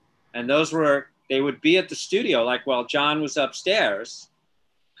collection. And they would be at the studio, like while John was upstairs,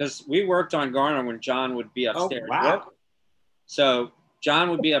 because we worked on Garner when John would be upstairs. Oh, wow. So John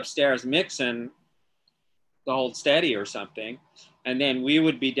would be upstairs mixing the Hold Steady or something, and then we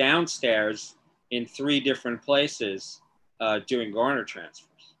would be downstairs in 3 different places doing Garner transfers.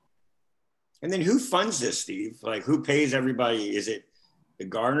 And then who funds this, Steve? Like, who pays everybody? Is it the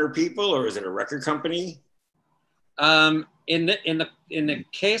Garner people or is it a record company? In the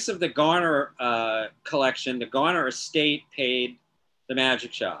case of the Garner collection, the Garner estate paid the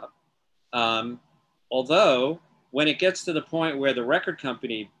Magic Shop. Although when it gets to the point where the record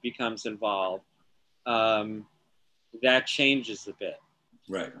company becomes involved, that changes a bit.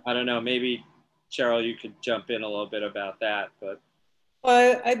 Right. I don't know. Maybe Cheryl, you could jump in a little bit about that. But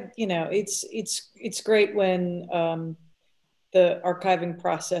well, it's great when the archiving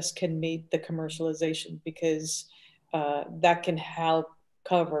process can meet the commercialization, because that can help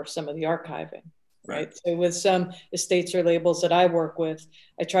cover some of the archiving. Right. So with some estates or labels that I work with,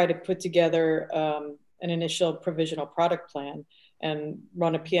 I try to put together an initial provisional product plan and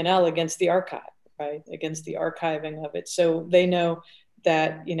run a P&L against the archive, right? Against the archiving of it. So they know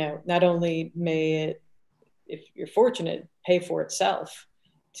that, not only may it, if you're fortunate, pay for itself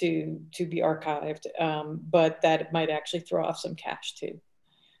to be archived, but that it might actually throw off some cash too.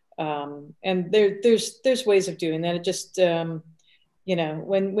 And there's ways of doing that. It just,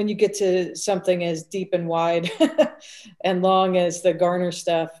 when you get to something as deep and wide and long as the Garner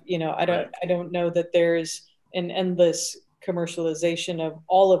stuff, I don't know that there's an endless commercialization of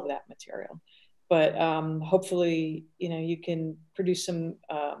all of that material, but hopefully, you can produce some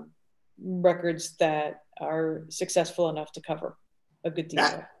records that are successful enough to cover a good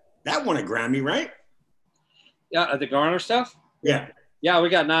deal. That won a Grammy, right? Yeah, the Garner stuff. Yeah. Yeah, we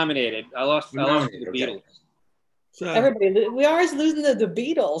got nominated. I lost to the Beatles. So, Everybody, we are always losing to the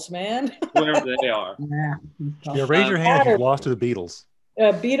Beatles, man. Whoever they are. Yeah, raise your hand if you've lost to the Beatles.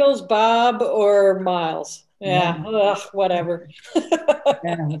 Beatles, Bob, or Miles. Yeah, ugh, whatever.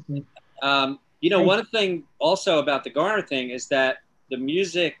 One thing also about the Garner thing is that the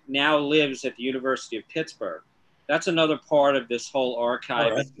music now lives at the University of Pittsburgh. That's another part of this whole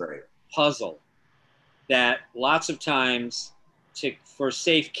archive puzzle that lots of times, for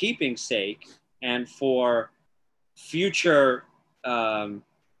safekeeping's sake and for future,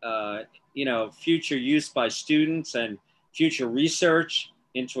 future use by students and future research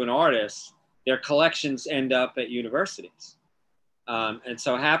into an artist, their collections end up at universities. And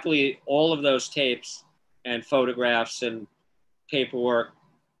so happily, all of those tapes and photographs and paperwork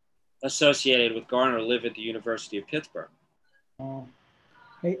associated with Garner live at the University of Pittsburgh.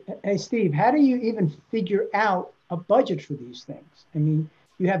 Hey, Steve, how do you even figure out a budget for these things? I mean,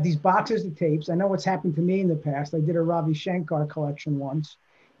 you have these boxes of tapes. I know what's happened to me in the past. I did a Ravi Shankar collection once,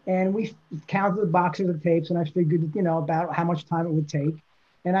 and we counted the boxes of tapes, and I figured, about how much time it would take,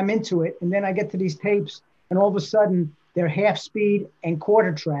 and I'm into it. And then I get to these tapes, and all of a sudden, they're half speed and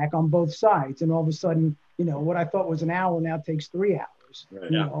quarter track on both sides. And all of a sudden, you know, what I thought was an hour now takes 3 hours.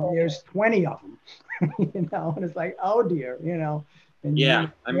 Right. You know, there's 20 of them, you know, and it's like, oh dear, you know. And Yeah,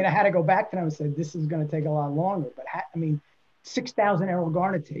 I mean, I had to go back to them and say, this is going to take a lot longer. But I mean, 6,000 Errol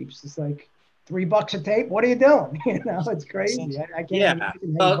Garner tapes. It's like $3 a tape. What are you doing? You know, it's crazy. I can't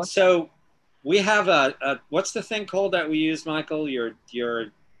imagine. So we have a what's the thing called that we use, Michael? Your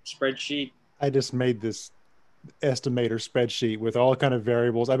spreadsheet. I just made this estimator spreadsheet with all kind of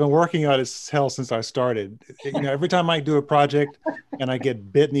variables. I've been working on it since I started. You know, every time I do a project and I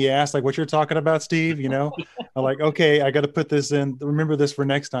get bit in the ass, like what you're talking about, Steve, you know, I'm like, okay, I got to put this in, remember this for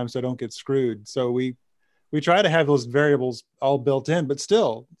next time so I don't get screwed. So we try to have those variables all built in, but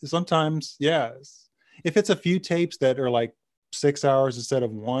still sometimes, yeah, if it's a few tapes that are like 6 hours instead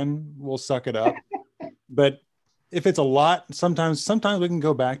of 1, we'll suck it up. But if it's a lot, sometimes we can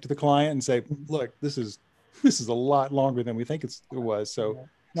go back to the client and say, look, this is a lot longer than we think it was. So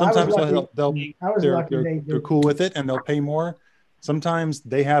sometimes they're cool with it and they'll pay more. Sometimes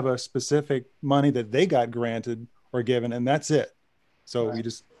they have a specific money that they got granted or given, and that's it. So you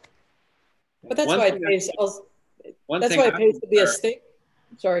just. But that's why it pays. That's why it pays to be a stake.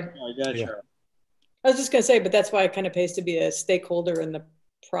 Sorry. I was just going to say, but that's why it kind of pays to be a stakeholder in the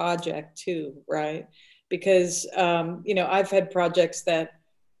project too, right? Because you know, I've had projects that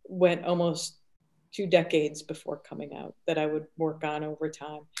went almost 2 decades before coming out that I would work on over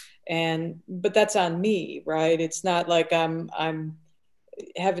time, but that's on me, right? It's not like I'm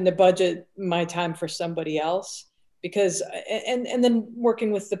having to budget my time for somebody else, because and then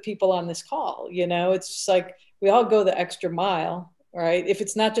working with the people on this call, you know, it's just like we all go the extra mile, right? If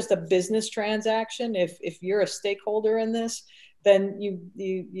it's not just a business transaction, if you're a stakeholder in this, then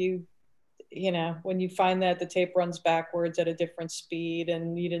you know, when you find that the tape runs backwards at a different speed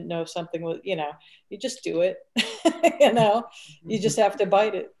and you didn't know something was, you know, you just do it. You know, you just have to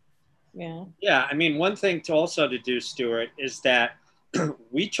bite it. Yeah. Yeah. I mean, one thing to do, Stuart, is that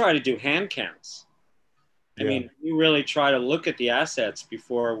we try to do hand counts. I mean, we really try to look at the assets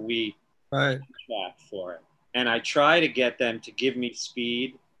before we contract for it. And I try to get them to give me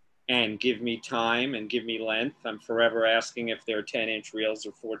speed and give me time and give me length. I'm forever asking if they're 10-inch reels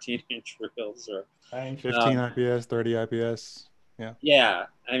or 14-inch reels or 15 IPS, 30 IPS. Yeah. Yeah.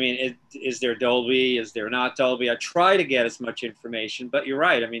 I mean, is there Dolby? Is there not Dolby? I try to get as much information, but you're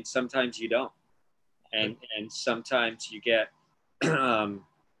right. I mean, sometimes you don't. And sometimes you get,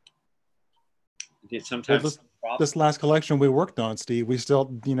 sometimes this last collection we worked on, Steve, we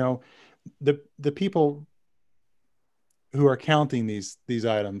still, you know, the people who are counting these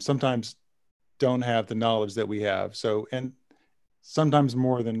items sometimes don't have the knowledge that we have. So, and sometimes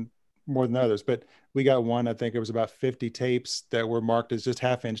more than others, but we got one, I think it was about 50 tapes that were marked as just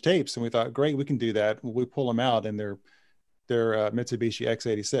 1/2-inch tapes. And we thought, great, we can do that. We pull them out and they're Mitsubishi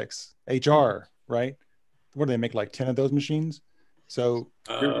X86 HR, right? What do they make, like 10 of those machines? So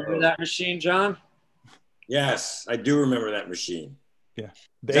remember that machine, John? Yes, I do remember that machine. Yeah,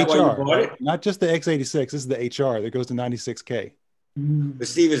 the HR, right? Not just the X86. This is the HR that goes to 96K. But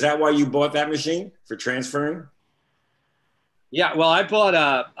Steve, is that why you bought that machine, for transferring? Yeah, well, I bought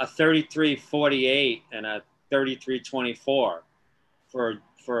a 3348 and a 3324 for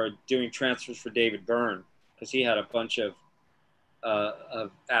doing transfers for David Byrne, because he had a bunch of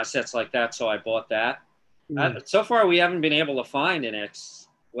assets like that. So I bought that. So far, we haven't been able to find an X.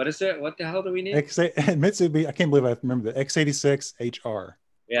 What is it? What the hell do we need? Mitsubishi. I can't believe I remember the X86 HR.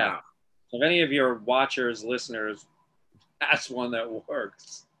 Yeah. So if any of your watchers, listeners, that's one that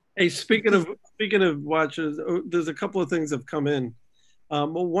works. Hey, speaking of watches, there's a couple of things that have come in.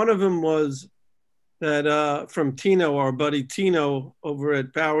 One of them was that from Tino, our buddy Tino over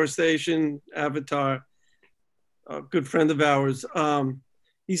at Power Station Avatar, a good friend of ours.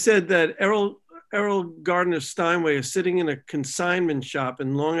 He said that Errol Gardner Steinway is sitting in a consignment shop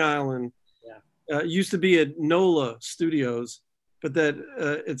in Long Island. Yeah. Used to be at NOLA Studios, but that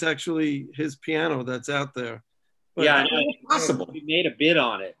it's actually his piano that's out there. But, yeah, possible. We made a bid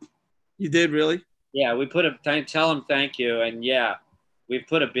on it. You did, really? Yeah, we put tell him thank you, and yeah, we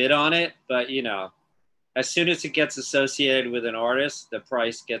put a bid on it. But you know, as soon as it gets associated with an artist, the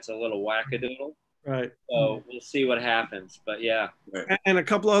price gets a little wackadoodle. Right. So we'll see what happens, but yeah. And a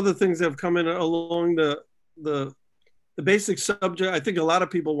couple other things have come in along the basic subject. I think a lot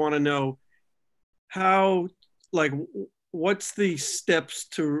of people want to know how, like, what's the steps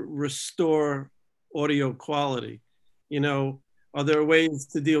to restore audio quality? You know, are there ways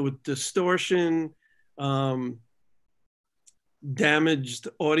to deal with distortion, damaged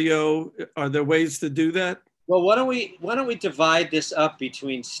audio? Are there ways to do that? Well, why don't we divide this up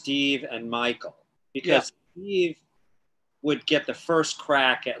between Steve and Michael? Because Steve would get the first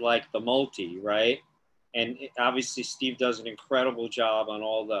crack at like the multi, right? And obviously Steve does an incredible job on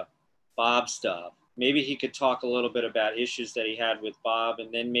all the Bob stuff. Maybe he could talk a little bit about issues that he had with Bob,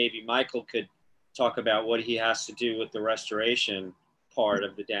 and then maybe Michael could talk about what he has to do with the restoration part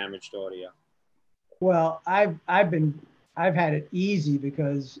of the damaged audio. Well, I've had it easy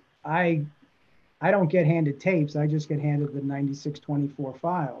because I don't get handed tapes. I just get handed the 9624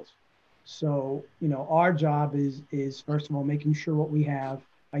 files. So, you know, our job is first of all, making sure what we have,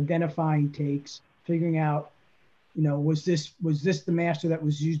 identifying takes, figuring out, you know, was this the master that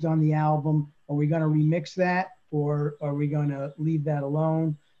was used on the album? Are we going to remix that, or are we going to leave that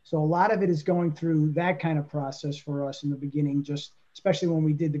alone? So a lot of it is going through that kind of process for us in the beginning, just especially when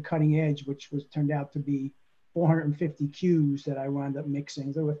we did the cutting edge, which was turned out to be 450 cues that I wound up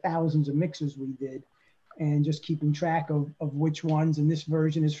mixing. There were thousands of mixes we did, and just keeping track of which ones, and this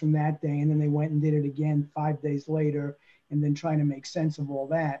version is from that day. And then they went and did it again 5 days later, and then trying to make sense of all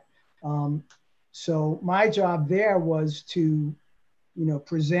that. So my job there was to, you know,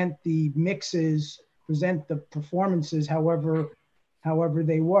 present the mixes, present the performances, however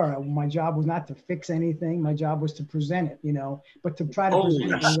they were. My job was not to fix anything. My job was to present it, you know, but to try to present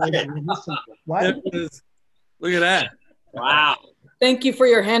it in a way that was listenable. What? Look at that. Wow. Thank you for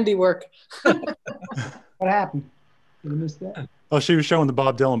your handiwork. What happened? Did I miss that? Oh, she was showing the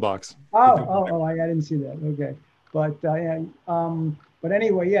Bob Dylan box. Oh, I didn't see that. Okay. But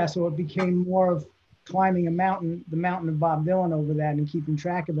anyway, yeah, so it became more of climbing a mountain, the mountain of Bob Dylan over that, and keeping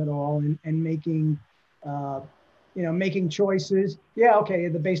track of it all, and making, you know, making choices. Yeah, okay,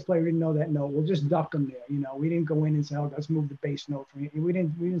 the bass player didn't know that note. We'll just duck them there. You know, we didn't go in and say, oh, let's move the bass note from here. We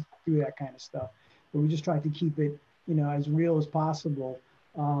didn't do that kind of stuff. But we just tried to keep it, you know, as real as possible.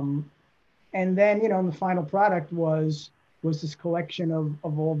 And then, you know, the final product was this collection of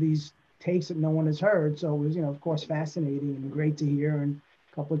all these takes that no one has heard. So it was, you know, of course, fascinating and great to hear. And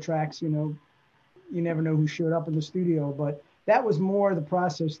a couple of tracks, you know, you never know who showed up in the studio, but that was more the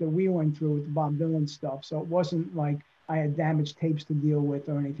process that we went through with the Bob Dylan stuff. So it wasn't like I had damaged tapes to deal with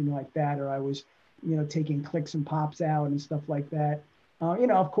or anything like that, or I was, you know, taking clicks and pops out and stuff like that. You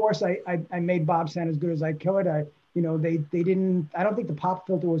know, of course, I made Bob sound as good as I could. You know, they didn't, I don't think the pop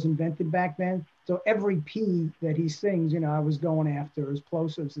filter was invented back then. So every P that he sings, you know, I was going after his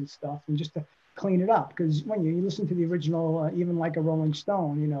plosives and stuff, and just to clean it up. Because when you listen to the original, even like a Rolling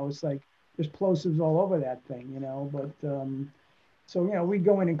Stone, you know, it's like there's plosives all over that thing, you know. But so, you know, we'd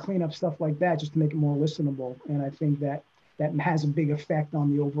go in and clean up stuff like that just to make it more listenable. And I think that has a big effect on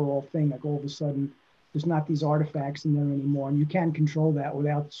the overall thing. Like all of a sudden, there's not these artifacts in there anymore. And you can control that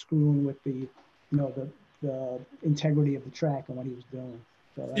without screwing with the, you know, the integrity of the track and what he was doing.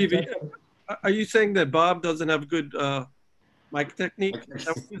 So Stevie, are you saying that Bob doesn't have good mic technique? Is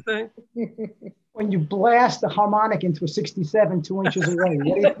that what you're saying? When you blast the harmonic into a 67 2 inches away,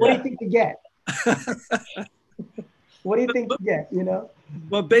 what do you think you get? What do you think you get? You know.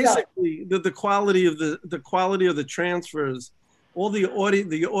 Well, basically, the quality of the transfers, all the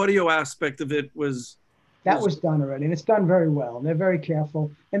audio aspect of it was done already, and it's done very well. And they're very careful.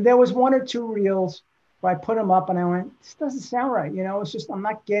 And there was 1 or 2 reels where I put them up, and I went, "This doesn't sound right." You know, it's just I'm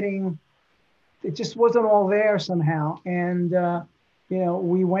not getting. It just wasn't all there somehow. And you know,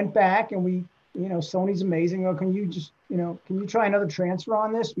 we went back and we, you know, Sony's amazing. Oh, can you try another transfer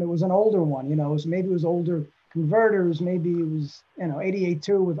on this? It was an older one. You know, maybe it was older converters. Maybe it was, you know,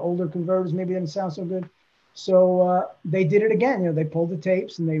 88.2 with older converters. Maybe it didn't sound so good. So they did it again. You know, they pulled the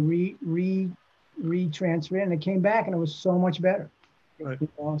tapes and they re-transferred it, and it came back and it was so much better. Right. You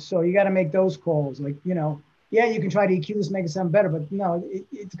know? So you got to make those calls. Like, you know, yeah, you can try to EQ this, make it sound better, but no,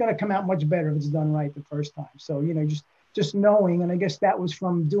 it's going to come out much better if it's done right the first time. So, you know, just knowing, and I guess that was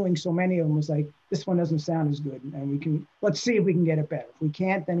from doing so many of them, was like, this one doesn't sound as good, and let's see if we can get it better. If we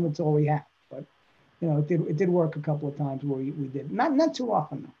can't, then it's all we have. But, you know, it did work a couple of times where we did. Not too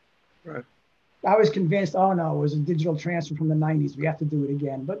often, though. Right. I was convinced, oh no, it was a digital transfer from the 90s. We have to do it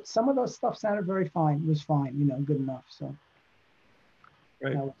again. But some of those stuff sounded very fine. It was fine, you know, good enough. So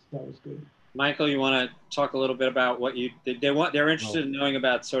right. that was good. Michael, you want to talk a little bit about what they're interested in knowing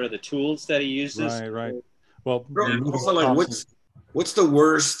about sort of the tools that he uses. Right. Well, also, like, what's the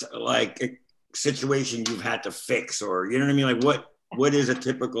worst like situation you've had to fix, or you know what I mean? Like what is a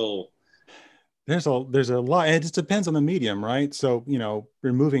typical? There's a lot. It just depends on the medium, right? So, you know,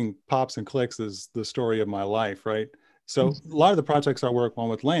 removing pops and clicks is the story of my life, right? So a lot of the projects I work on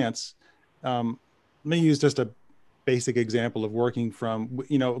with Lance, let me use just a basic example of working from,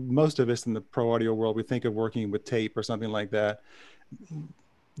 you know, most of us in the pro audio world, we think of working with tape or something like that.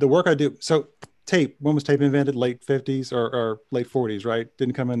 The work I do, so tape, when was tape invented? Late 50s or late 40s, right?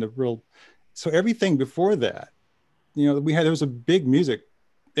 Didn't come into real, so everything before that there was a big music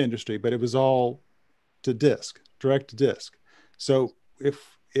industry, but it was all to disc, direct to disc. So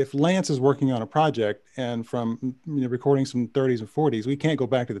if Lance is working on a project and from recordings from 30s and 40s, we can't go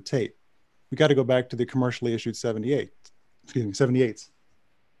back to the tape. We got to go back to the commercially issued 78s. If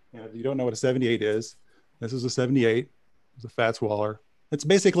you don't know what a 78 is, this is a 78. It's a Fats Waller. It's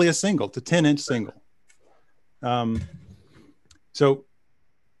basically a single. It's a 10-inch single. So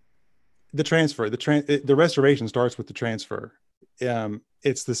the transfer, the restoration starts with the transfer.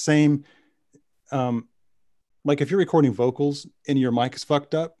 It's the same. Like if you're recording vocals and your mic is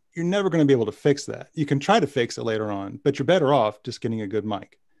fucked up, you're never going to be able to fix that. You can try to fix it later on, but you're better off just getting a good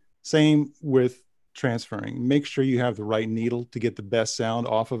mic. Same with transferring. Make sure you have the right needle to get the best sound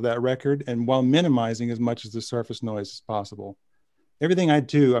off of that record, and while minimizing as much of the surface noise as possible. Everything I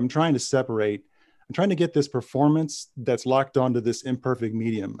do, I'm trying to separate. I'm trying to get this performance that's locked onto this imperfect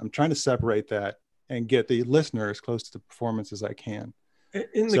medium. I'm trying to separate that and get the listener as close to the performance as I can.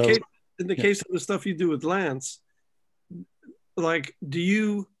 In the case of the stuff you do with Lance, like, do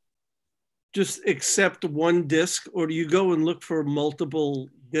you just accept one disc, or do you go and look for multiple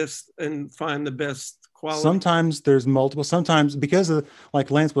discs and find the best quality? Sometimes there's multiple. Sometimes, because of,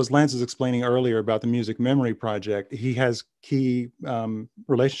 like Lance was explaining earlier about the Music Memory Project, he has key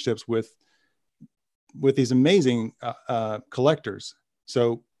relationships with these amazing collectors.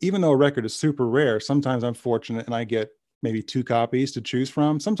 So even though a record is super rare, sometimes I'm fortunate and I get maybe 2 copies to choose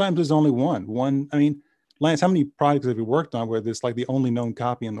from. Sometimes there's only one. I mean, Lance, how many projects have you worked on where there's like the only known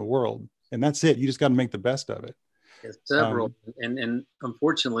copy in the world? And that's it. You just got to make the best of it. Yes, several. And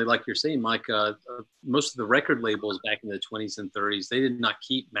unfortunately, like you're saying, Mike, most of the record labels back in the 20s and 30s, they did not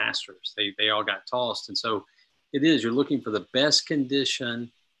keep masters. They all got tossed. And so you're looking for the best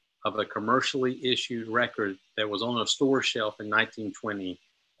condition of a commercially issued record that was on a store shelf in 1920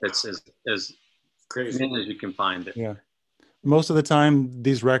 that's as crazy as you can find it. Yeah. Most of the time,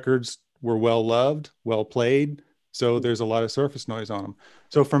 these records were well loved, well played, so there's a lot of surface noise on them.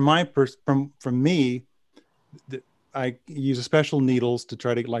 So from me, I use special needles to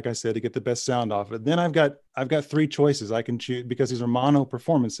try to, like I said, to get the best sound off it. Then I've got 3 choices I can choose, because these are mono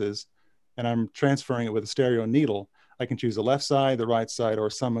performances, and I'm transferring it with a stereo needle. I can choose the left side, the right side,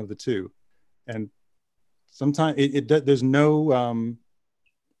 or some of the two. And sometimes there's no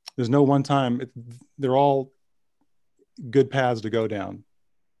one time. They're all good paths to go down.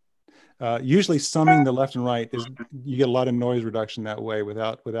 Usually summing the left and right you get a lot of noise reduction that way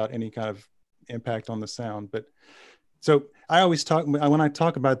without any kind of impact on the sound. But so I always when I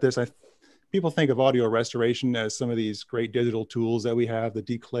talk about this, people think of audio restoration as some of these great digital tools that we have, the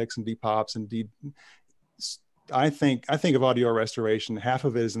D-clicks and D-pops and I think of audio restoration, half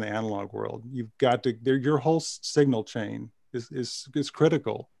of it is in the analog world. You've got to, your whole signal chain is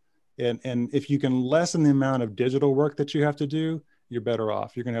critical. And if you can lessen the amount of digital work that you have to do, you're better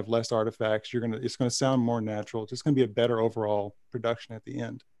off. You're going to have less artifacts. It's going to sound more natural. It's just going to be a better overall production at the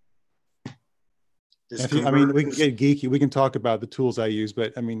end. We can get geeky. We can talk about the tools I use,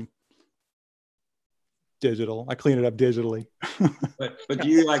 but I mean, digital. I clean it up digitally. but do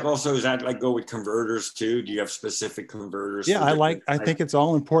you is that go with converters too? Do you have specific converters? Yeah, I think it's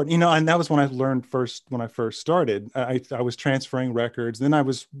all important. And that was when I learned when I first started. I was transferring records. Then I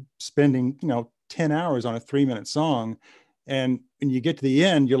was spending 10 hours on a 3-minute song. And when you get to the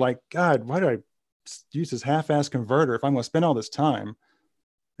end, you're like, God, why did I use this half-ass converter if I'm going to spend all this time?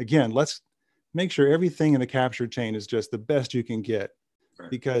 Again, let's make sure everything in the capture chain is just the best you can get. Right.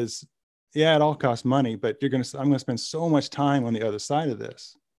 Because, yeah, it all costs money, but I'm going to spend so much time on the other side of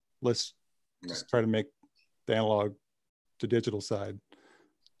this. Let's just try to make the analog to digital side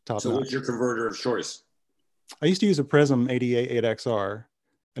top notch. What's your converter of choice? I used to use a Prism 88XR.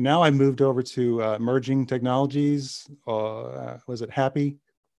 And now I moved over to Merging Technologies. Was it Happy?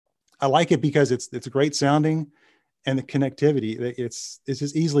 I like it because it's great sounding, and the connectivity. It's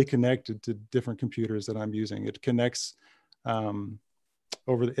just easily connected to different computers that I'm using. It connects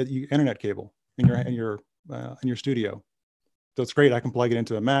over the internet cable in your studio. So it's great. I can plug it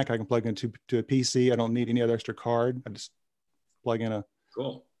into a Mac. I can plug it into a PC. I don't need any other extra card. I just plug in a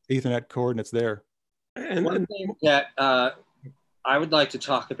Ethernet cord, and it's there. And one thing that I would like to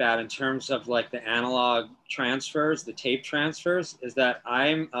talk about in terms of the analog transfers, the tape transfers, is that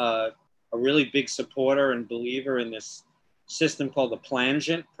I'm a really big supporter and believer in this system called the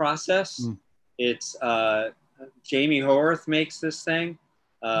plangent process. It's Jamie Horwath makes this thing.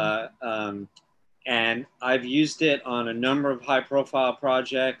 And I've used it on a number of high profile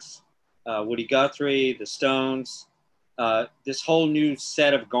projects, Woody Guthrie, the Stones, this whole new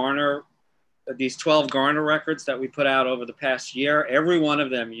set of Garner, these 12 Garner records that we put out over the past year. Every one of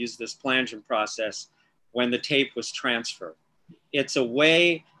them used this plangent process when the tape was transferred. It's a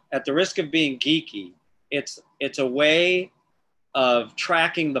way, at the risk of being geeky, it's a way of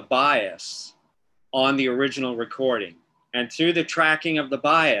tracking the bias on the original recording. And through the tracking of the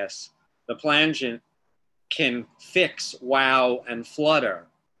bias, the plangent can fix wow and flutter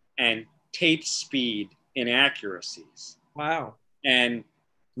and tape speed inaccuracies. Wow. And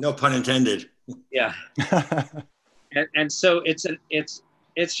no pun intended. Yeah. and so it's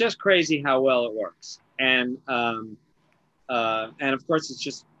just crazy how well it works. And of course, it's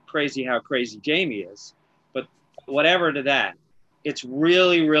just crazy how crazy Jamie is. But whatever to that, it's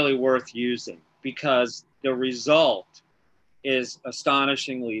really, really worth using because the result is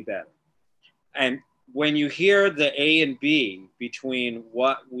astonishingly better. And when you hear the A and B between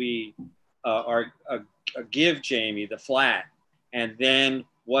what we give Jamie, the flat, and then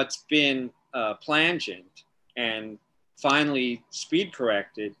what's been plangent and finally speed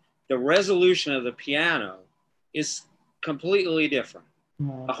corrected, the resolution of the piano is completely different.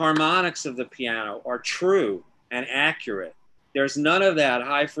 The harmonics of the piano are true and accurate. There's none of that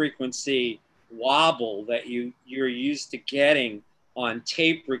high frequency wobble that you're used to getting on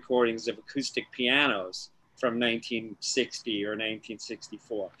tape recordings of acoustic pianos from 1960 or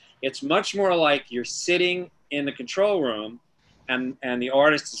 1964. It's much more like you're sitting in the control room and the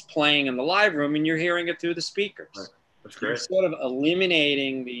artist is playing in the live room and you're hearing it through the speakers. Right. That's great. You're sort of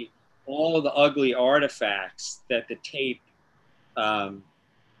eliminating all of the ugly artifacts that the tape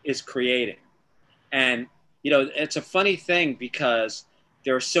is creating. And, you know, it's a funny thing because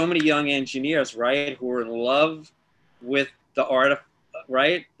there are so many young engineers, right, who are in love with the art,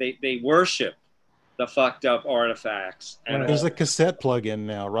 right? They worship the fucked up artifacts. And there's a cassette plug-in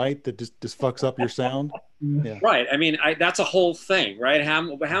now, right? That just fucks up your sound. Yeah. Right. I mean, that's a whole thing, right? How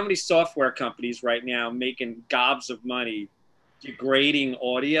many software companies right now making gobs of money degrading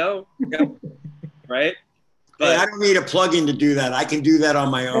audio? Right? But hey, I don't need a plug-in to do that. I can do that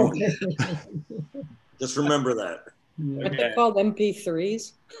on my own. Just remember that. Aren't they called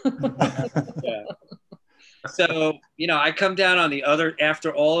MP3s? Yeah. So, you know, I come down on the other,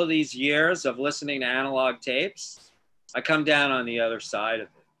 after all of these years of listening to analog tapes, I come down on the other side of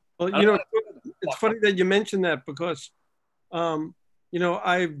it. Well, you know, it's funny that you mentioned that because, you know,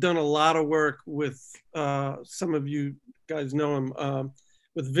 I've done a lot of work with, some of you guys know him,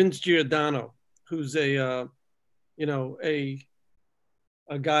 with Vince Giordano, who's a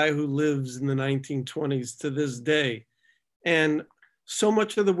guy who lives in the 1920s to this day. And so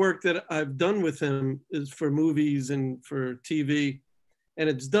much of the work that I've done with him is for movies and for TV. And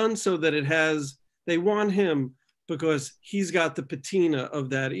it's done so that they want him because he's got the patina of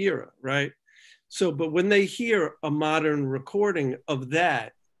that era, right? So, but when they hear a modern recording of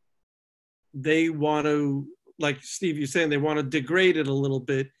that, they want to, like Steve, you're saying, they want to degrade it a little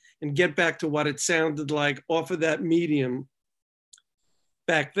bit and get back to what it sounded like off of that medium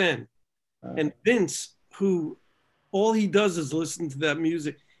back then. And Vince, who all he does is listen to that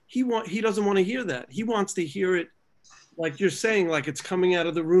music, he doesn't want to hear that. He wants to hear it, like you're saying, like it's coming out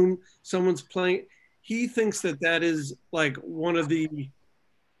of the room, someone's playing. He thinks that is like one of the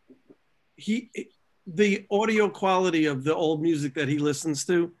audio quality of the old music that he listens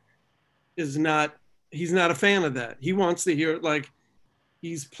to is not, he's not a fan of that. He wants to hear it like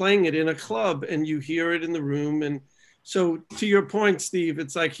he's playing it in a club and you hear it in the room. And so to your point, Steve,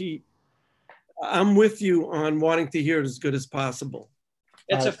 it's like I'm with you on wanting to hear it as good as possible.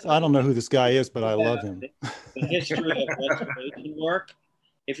 I don't know who this guy is, but I love him. The history of restoration work.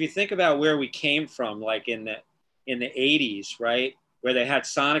 If you think about where we came from, like in the 80s, right, where they had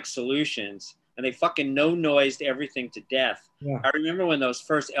sonic solutions and they fucking no-noised everything to death. Yeah. I remember when those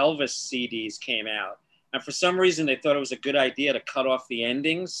first Elvis CDs came out, and for some reason they thought it was a good idea to cut off the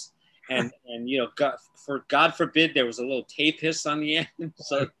endings, and you know, God forbid there was a little tape hiss on the end,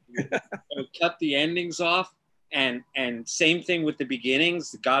 so they would cut the endings off. And same thing with the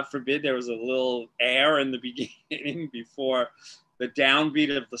beginnings. God forbid there was a little air in the beginning before the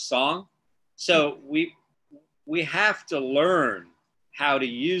downbeat of the song. So we have to learn how to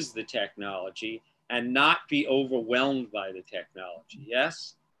use the technology and not be overwhelmed by the technology.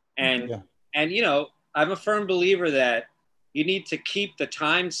 Yes. And you know, I'm a firm believer that you need to keep the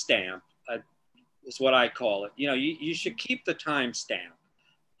timestamp, is what I call it. You know, you should keep the timestamp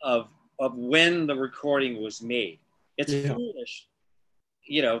of when the recording was made. It's foolish,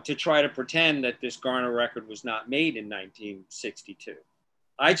 you know, to try to pretend that this Garner record was not made in 1962.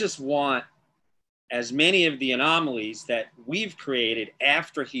 I just want as many of the anomalies that we've created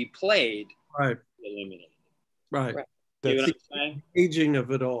after he played eliminated. Right. You know what I'm saying? Aging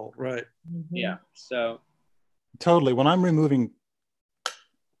of it all, right. Mm-hmm. Yeah, so. Totally. When I'm removing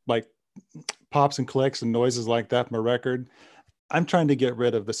like pops and clicks and noises like that from a record. I'm trying to get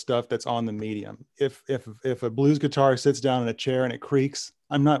rid of the stuff that's on the medium. If a blues guitar sits down in a chair and it creaks,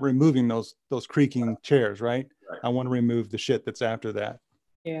 I'm not removing those creaking chairs, right? I want to remove the shit that's after that.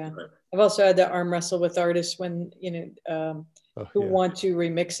 Yeah. I've also had to arm wrestle with artists when, who want to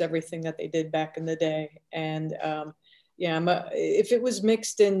remix everything that they did back in the day. And if it was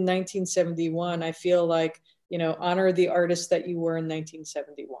mixed in 1971, I feel like, honor the artist that you were in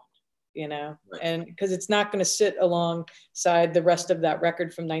 1971. And because it's not going to sit alongside the rest of that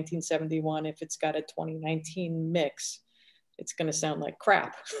record from 1971. If it's got a 2019 mix, it's going to sound like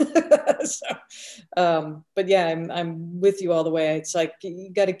crap. But yeah, I'm with you all the way. It's like, you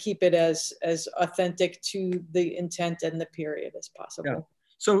got to keep it as authentic to the intent and the period as possible. Yeah.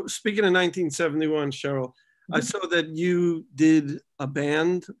 So speaking of 1971, Cheryl, I saw that you did a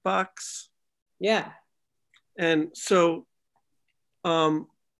band box. Yeah. And so, I'm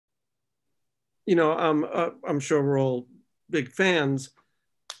sure we're all big fans,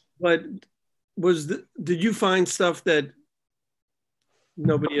 but did you find stuff that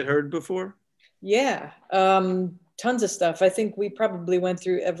nobody had heard before? Yeah, tons of stuff. I think we probably went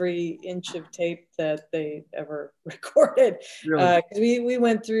through every inch of tape that they ever recorded. Really? We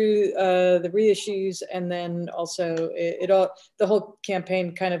went through the reissues, and then also the whole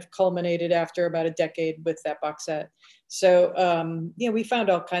campaign kind of culminated after about a decade with that box set. So we found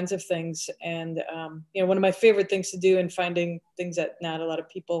all kinds of things, and one of my favorite things to do in finding things that not a lot of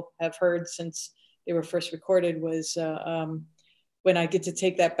people have heard since they were first recorded was when I get to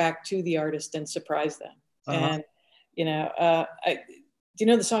take that back to the artist and surprise them. And do you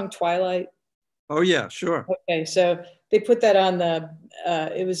know the song Twilight? Oh yeah, sure. Okay, so they put that on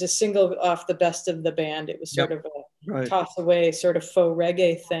it was a single off the Best of the Band. It was sort of a toss away sort of faux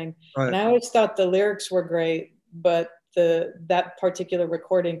reggae thing. Right. And I always thought the lyrics were great, but that particular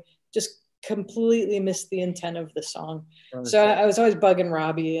recording just completely missed the intent of the song. Right. So I was always bugging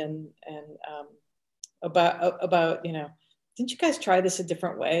Robbie and about didn't you guys try this a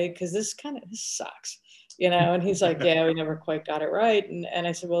different way? Because this sucks, and he's like, yeah, we never quite got it right. And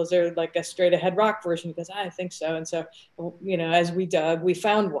I said, well, is there like a straight ahead rock version? He goes, I think so. And so, as we dug, we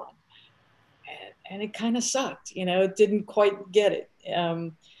found one, and it kind of sucked, it didn't quite get it.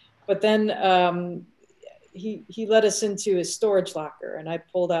 But then he let us into his storage locker, and I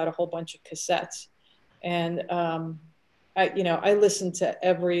pulled out a whole bunch of cassettes, and I listened to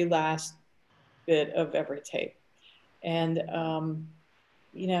every last bit of every tape. And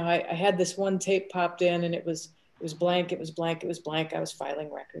I had this one tape popped in, and it was blank. It was blank. It was blank. I was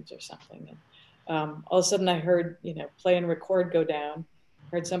filing records or something. And all of a sudden I heard, play and record go down.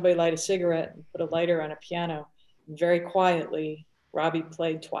 Heard somebody light a cigarette and put a lighter on a piano. And very quietly, Robbie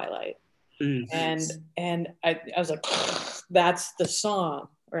played Twilight. And I was like, that's the song,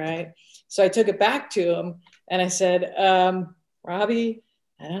 right? So I took it back to him and I said, Robbie,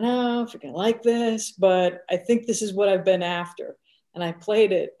 I don't know if you're gonna like this, but I think this is what I've been after. And I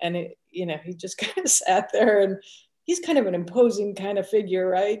played it, and he just kind of sat there, and he's kind of an imposing kind of figure,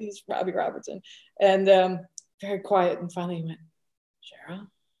 right? He's Robbie Robertson, and very quiet. And finally he went, Cheryl,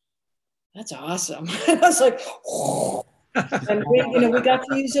 that's awesome. And I was like, oh. And we got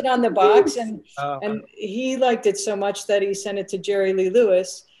to use it on the box, and he liked it so much that he sent it to Jerry Lee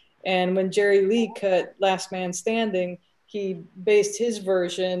Lewis. And when Jerry Lee cut Last Man Standing, he based his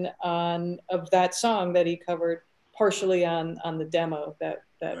version of that song that he covered partially on the demo that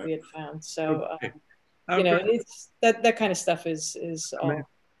we had found. So, it's that kind of stuff is all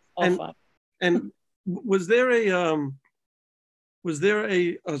fun. And was there a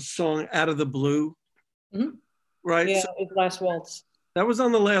song Out of the Blue? Mm-hmm. Right. Yeah, so, Last Waltz. That was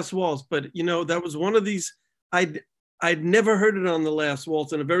on the Last Waltz, but that was one of these. I'd never heard it on the Last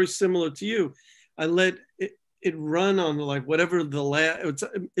Waltz, and very similar to you. I let it run on whatever the last.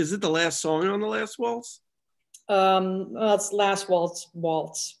 Is it the last song on the Last Waltz? Well, it's Last Waltz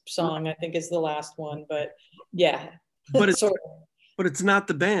song. I think is the last one, but yeah. But it's not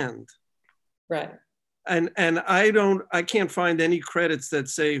the band, right? And I can't find any credits that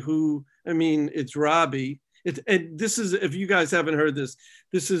say who. I mean, it's Robbie. This is, if you guys haven't heard this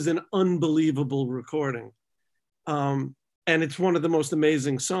is an unbelievable recording, and it's one of the most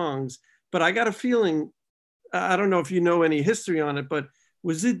amazing songs. But I got a feeling. I don't know if you know any history on it, but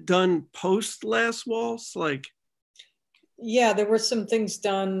was it done post Last Waltz? Yeah, there were some things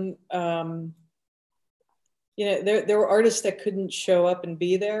done. There were artists that couldn't show up and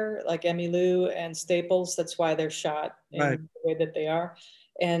be there, like Emmylou and Staples. That's why they're shot in the way that they are.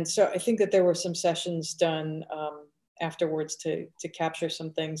 And so I think that there were some sessions done afterwards to capture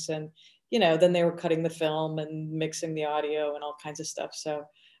some things. And, then they were cutting the film and mixing the audio and all kinds of stuff. So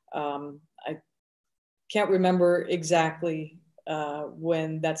I can't remember exactly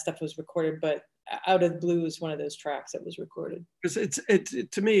when that stuff was recorded, but Out of the Blue is one of those tracks that was recorded. Because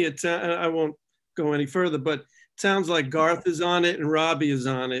to me, I won't go any further, but it sounds like Garth is on it and Robbie is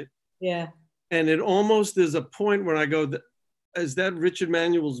on it. Yeah. And it almost is a point where I go, is that Richard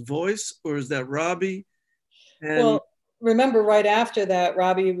Manuel's voice or is that Robbie? And well, remember right after that,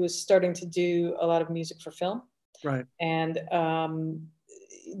 Robbie was starting to do a lot of music for film. Right. And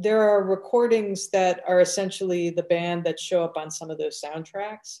there are recordings that are essentially the band that show up on some of those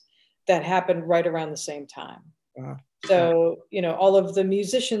soundtracks that happened right around the same time. So, you know, all of the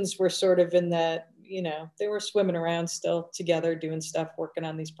musicians were sort of in that, you know, they were swimming around still together, doing stuff, working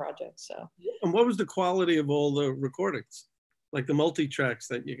on these projects. So. And what was the quality of all the recordings, like the multi-tracks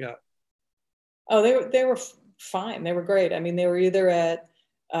that you got? Oh, they were fine. They were great. I mean, they were either at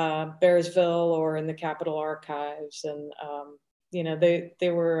Bearsville or in the Capitol Archives, and you know, they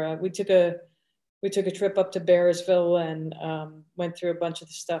were. We took a trip up to Bearsville and went through a bunch of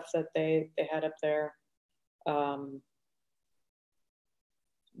the stuff that they had up there.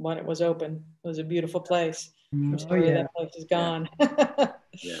 When it was open, it was a beautiful place. I'm sorry that place is gone.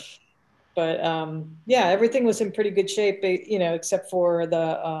 Yeah. But yeah, everything was in pretty good shape, you know, except for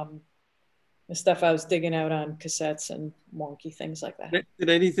the stuff I was digging out on cassettes and wonky things like that. Did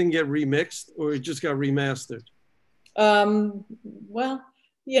anything get remixed or it just got remastered? Well,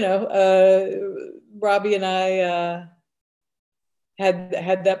 you know, Robbie and I had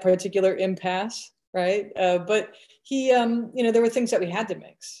that particular impasse, right? But he, you know, there were things that we had to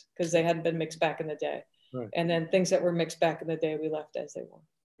mix because they hadn't been mixed back in the day. Right. And then things that were mixed back in the day, we left as they were.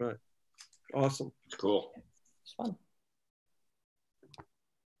 Right. Awesome. Cool. It's fun.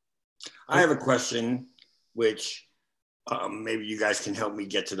 I have a question, which maybe you guys can help me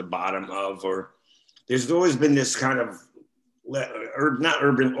get to the bottom of, or there's always been this kind of, not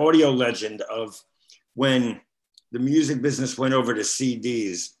urban audio legend of when the music business went over to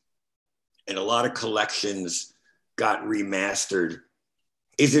CDs and a lot of collections got remastered.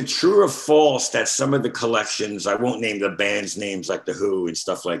 Is it true or false that some of the collections, I won't name the band's names like The Who and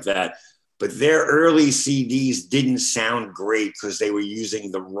stuff like that, but their early CDs didn't sound great because they were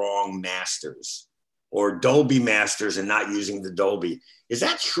using the wrong masters or Dolby masters and not using the Dolby? Is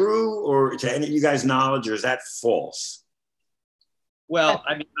that true, or to any of you guys' knowledge, or is that false? Well,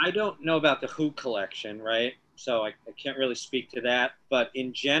 I mean, I don't know about the Who collection, right? So I can't really speak to that. But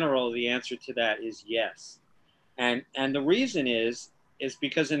in general, the answer to that is yes. And the reason is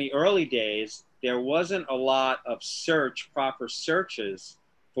because in the early days, there wasn't a lot of proper searches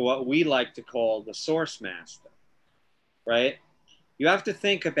for what we like to call the source master, right? You have to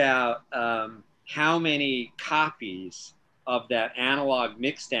think about how many copies of that analog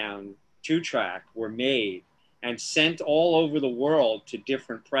mixdown 2-track were made and sent all over the world to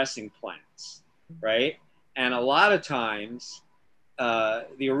different pressing plants, right? And a lot of times,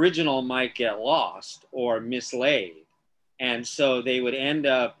 the original might get lost or mislaid. And so they would end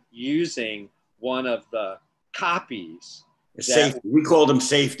up using one of the copies. We called them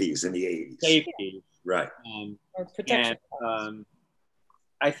safeties in the 80s. Safety. Right. Or protection. And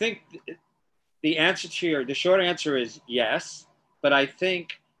I think the short answer is yes, but I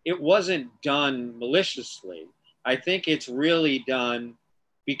think it wasn't done maliciously. I think it's really done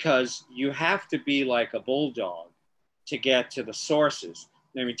because you have to be like a bulldog to get to the sources.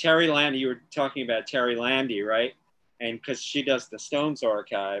 I mean, Terry Landy, you were talking about Terry Landy, right? And because she does the Stones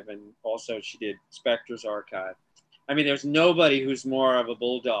archive and also she did Spector's archive. I mean, there's nobody who's more of a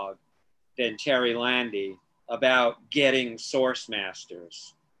bulldog than Terry Landy about getting source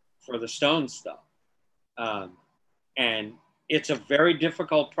masters for the Stones stuff. And it's a very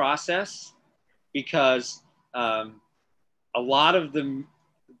difficult process because a lot of the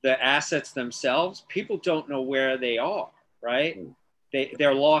assets themselves, people don't know where they are, right?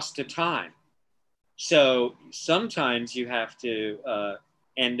 They're lost to time. So sometimes you have to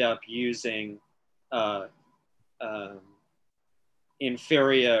end up using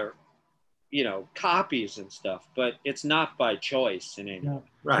inferior, copies and stuff, but it's not by choice in any way.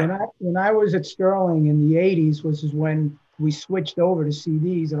 Right. When I was at Sterling in the 80s, which is when we switched over to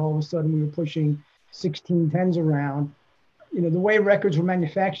CDs, and all of a sudden we were pushing 1610s around. The way records were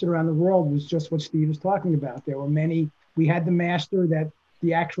manufactured around the world was just what Steve was talking about. There were many, we had the master that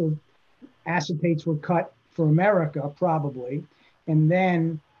the actual acetates were cut for America, probably. And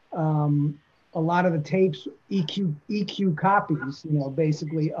then a lot of the tapes, EQ copies,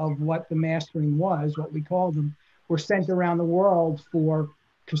 basically of what the mastering was, what we called them, were sent around the world for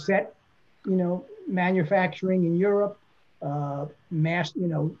cassette, manufacturing in Europe,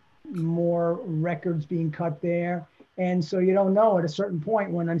 more records being cut there. And so you don't know at a certain point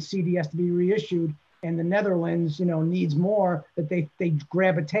when a CD has to be reissued and the Netherlands, needs more, that they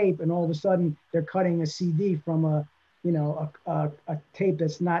grab a tape and all of a sudden they're cutting a CD from a tape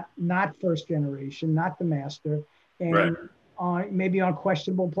that's not first generation, not the master, and maybe on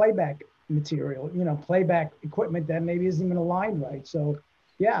questionable playback material, playback equipment that maybe isn't even aligned right. So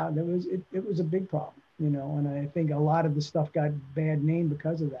yeah, it was a big problem, and I think a lot of the stuff got bad name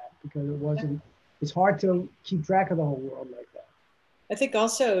because of that, because it's hard to keep track of the whole world like that. I think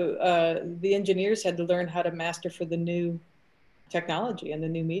also the engineers had to learn how to master for the new technology and the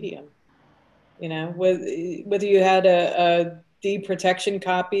new medium. Whether you had a deprotection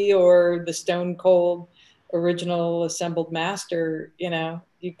copy or the stone cold original assembled master,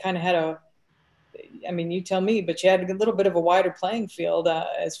 you kind of had you tell me, but you had a little bit of a wider playing field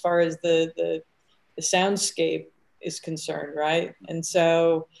as far as the soundscape is concerned, right? And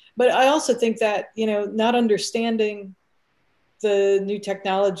so, but I also think that, not understanding the new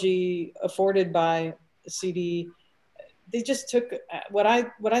technology afforded by the CD, they just took what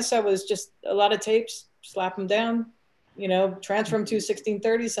I saw was just a lot of tapes, slap them down, transfer them to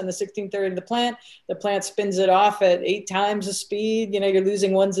 1630, send the 1630 to the plant spins it off at 8 times the speed, you're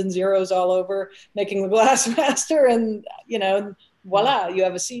losing ones and zeros all over, making the glass master, and voila, you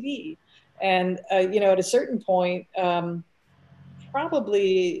have a CD. And at a certain point,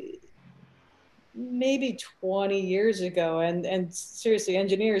 probably maybe 20 years ago, and seriously,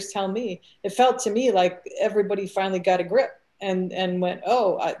 engineers tell me, it felt to me like everybody finally got a grip and went,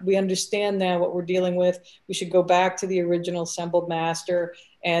 we understand now what we're dealing with. We should go back to the original assembled master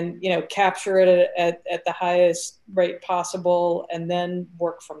and capture it at the highest rate possible, and then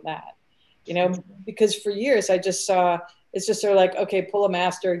work from that. Because for years I just saw it's just sort of like, okay, pull a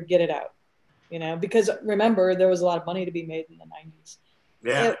master, get it out. Because remember, there was a lot of money to be made in the 90s.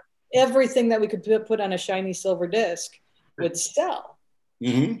 Yeah. Everything that we could put on a shiny silver disc would sell.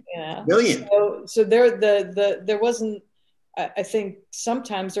 Mm-hmm. Million. So there wasn't, I think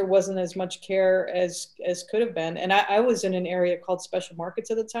sometimes there wasn't as much care as could have been. And I was in an area called Special Markets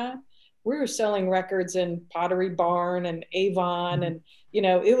at the time. We were selling records in Pottery Barn and Avon, and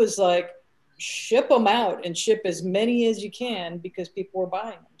it was like, ship them out and ship as many as you can because people were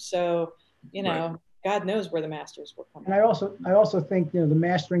buying them. So God knows where the masters were coming. And I also think, the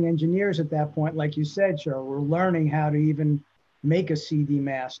mastering engineers at that point, like you said, Cheryl, were learning how to even make a CD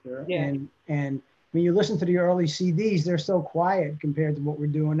master. Yeah. And when you listen to the early CDs, they're so quiet compared to what we're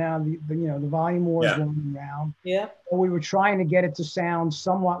doing now. The volume wars going around. Yeah. So we were trying to get it to sound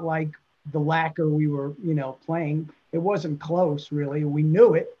somewhat like the lacquer we were, playing. It wasn't close, really. We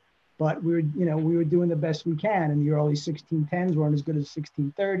knew it, but we were doing the best we can. And the early 1610s weren't as good as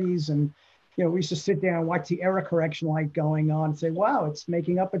 1630s, and we used to sit there and watch the error correction light going on and say, wow, it's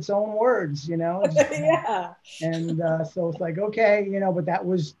making up its own words, Yeah. And so it's like, okay, but that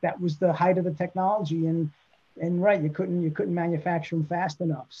was the height of the technology, and right, you couldn't manufacture them fast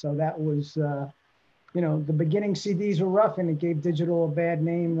enough. So that was, the beginning CDs were rough, and it gave digital a bad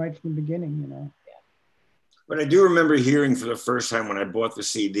name right from the beginning, But I do remember hearing for the first time when I bought the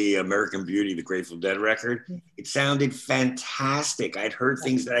CD, American Beauty, the Grateful Dead record. It sounded fantastic. I'd heard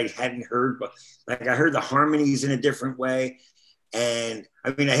things that I hadn't heard, but like I heard the harmonies in a different way. And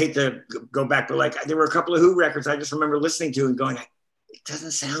I hate to go back, but like there were a couple of Who records I just remember listening to and going, it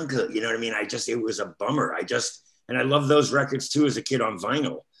doesn't sound good. You know what I mean? it was a bummer. And I loved those records too as a kid on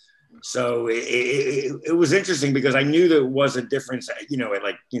vinyl. So it was interesting because I knew there was a difference,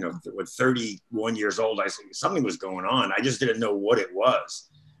 with 31 years old, I said something was going on. I just didn't know what it was.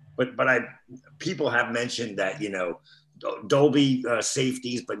 But people have mentioned that, Dolby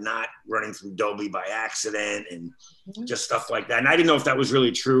safeties, but not running through Dolby by accident and just stuff like that. And I didn't know if that was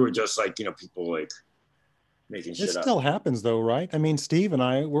really true or just like, people like making shit up. It still happens though, right? Steve and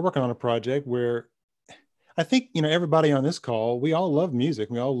I, we're working on a project where I think, everybody on this call, we all love music.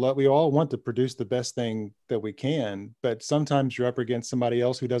 We all want to produce the best thing that we can, but sometimes you're up against somebody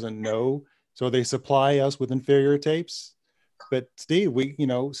else who doesn't know. So they supply us with inferior tapes. But Steve,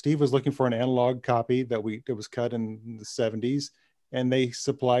 Steve was looking for an analog copy that was cut in the 70s, and they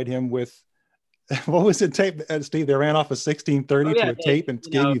supplied him with, what was it tape, Steve? They ran off a 1630 to a tape and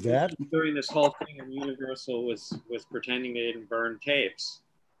gave you that? During this whole thing, and Universal was pretending they didn't burn tapes.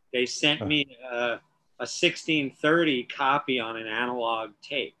 They sent me a 1630 copy on an analog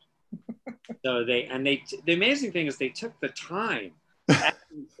tape. So the amazing thing is they took the time to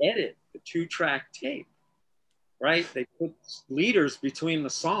actually edit the 2-track tape, right? They put leaders between the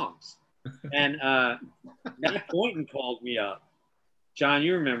songs. And Matt Boynton called me up. John,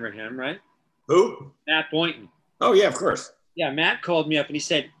 you remember him, right? Who? Matt Boynton. Oh yeah, of course. Yeah, Matt called me up and he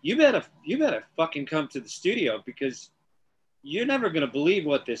said, you better fucking come to the studio because you're never going to believe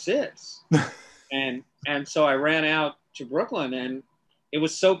what this is. and so I ran out to Brooklyn, and it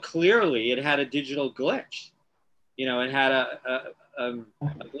was so clearly, it had a digital glitch. You know, it had a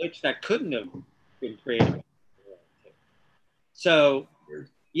glitch that couldn't have been created. So,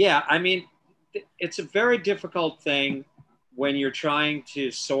 yeah, I mean, it's a very difficult thing when you're trying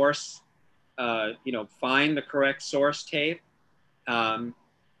to source, you know, find the correct source tape.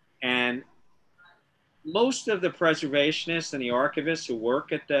 And most of the preservationists and the archivists who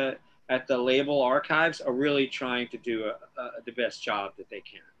work at the label archives are really trying to do the best job that they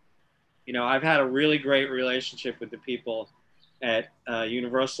can. You know, I've had a really great relationship with the people at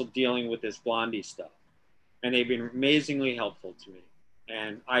Universal dealing with this Blondie stuff, and they've been amazingly helpful to me.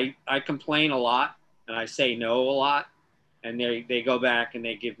 And I complain a lot, and I say no a lot, and they go back and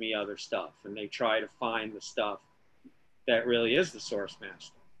they give me other stuff, and they try to find the stuff that really is the source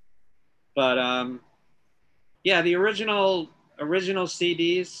master. But yeah, the original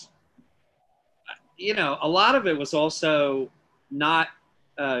CDs, you know, a lot of it was also not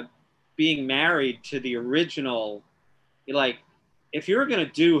being married to the original. Like, if you're going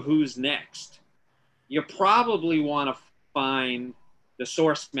to do Who's Next, you probably want to find the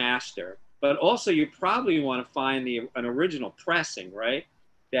source master, but also you probably want to find an original pressing, right?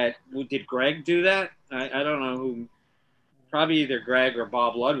 Did Greg do that? I don't know who. Probably either Greg or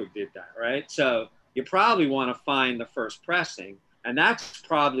Bob Ludwig did that, right? So you probably want to find the first pressing, and that's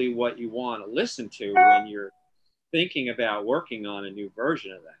probably what you want to listen to when you're thinking about working on a new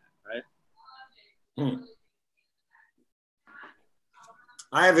version of that, right?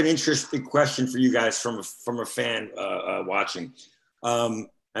 I have an interesting question for you guys from a fan watching, and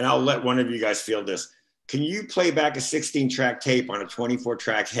I'll let one of you guys field this. Can you play back a 16-track tape on a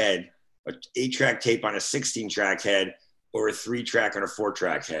 24-track head, an 8-track tape on a 16-track head, or a 3-track on a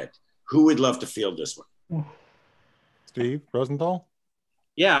 4-track head? Who would love to field this one? Steve Rosenthal?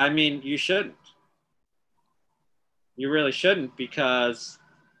 Yeah, I mean, you shouldn't. You really shouldn't, because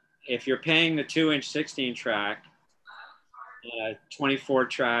if you're paying the 2-inch 16-track,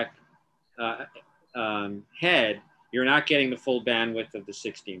 24-track head, you're not getting the full bandwidth of the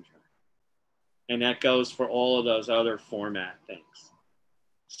 16-track. And that goes for all of those other format things.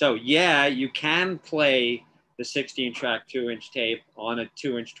 So yeah, you can play the 16-track 2-inch tape on a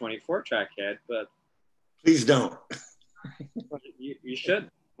 2-inch 24-track head, but please don't. you should.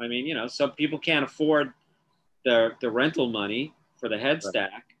 I mean, you know, some people can't afford the rental money for the head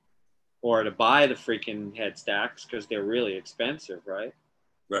stack, or to buy the freaking head stacks because they're really expensive, right?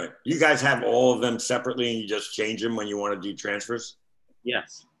 Right. You guys have all of them separately, and you just change them when you want to do transfers?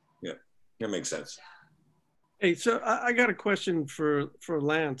 Yes. Yeah, that makes sense. Hey, so I got a question for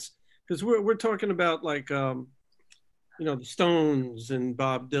Lance, because we're talking about, like, you know, the Stones and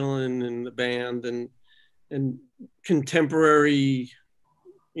Bob Dylan and the band and contemporary,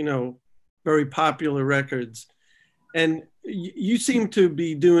 you know, very popular records. And you seem to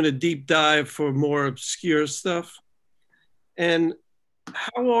be doing a deep dive for more obscure stuff. And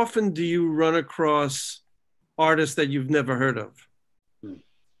how often do you run across artists that you've never heard of?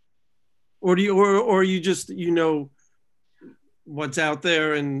 Or do you, or you just, you know, what's out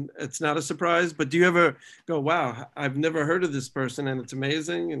there and it's not a surprise? But do you ever go, wow, I've never heard of this person and it's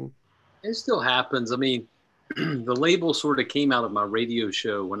amazing? And it still happens. I mean, the label sort of came out of my radio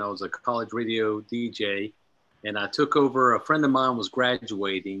show when I was a college radio DJ, and I took over. A friend of mine was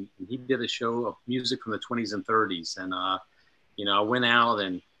graduating, and he did a show of music from the 20s and 30s. And, you know, I went out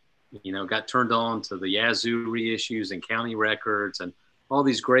and, you know, got turned on to the Yazoo reissues and County Records and all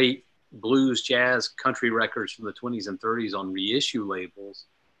these great blues, jazz, country records from the 20s and 30s on reissue labels.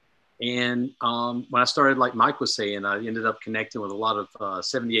 And when I started, like Mike was saying, I ended up connecting with a lot of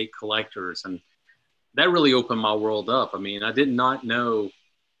 78 collectors, and that really opened my world up. I mean, I did not know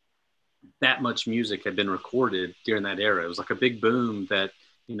that much music had been recorded during that era. It was like a big boom that,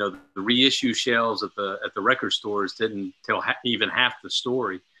 you know, the reissue shelves at the record stores didn't tell even half the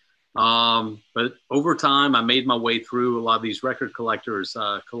story. But over time, I made my way through a lot of these record collectors'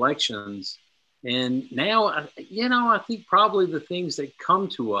 collections. And now, you know, I think probably the things that come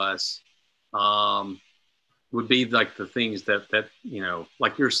to us would be like the things that, you know,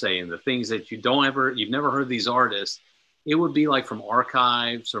 like you're saying, the things that you've never heard these artists. It would be like from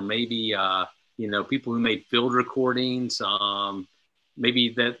archives, or maybe, you know, people who made field recordings, maybe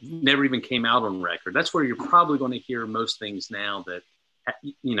that never even came out on record. That's where you're probably going to hear most things now that,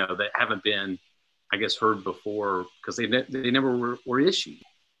 you know, that haven't been, I guess, heard before, because they never were issued.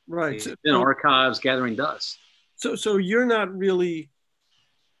 Right. They've been archives gathering dust. So you're not really,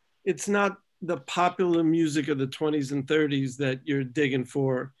 it's not the popular music of the 20s and 30s that you're digging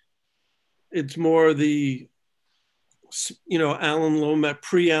for. It's more the, Alan Lomax,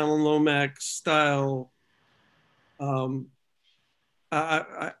 pre-Alan Lomax style.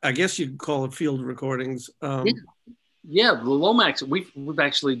 I guess you'd call it field recordings. Yeah, the Lomax. We've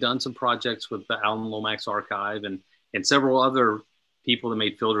actually done some projects with the Alan Lomax Archive and several other people that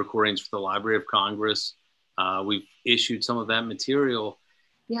made field recordings for the Library of Congress. We've issued some of that material.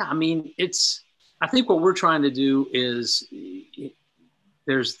 Yeah, I mean, I think what we're trying to do is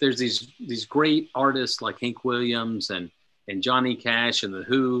there's these great artists like Hank Williams and Johnny Cash and The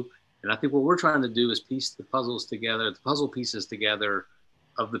Who. And I think what we're trying to do is piece the puzzle pieces together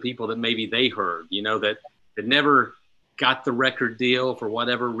of the people that maybe they heard, that never got the record deal for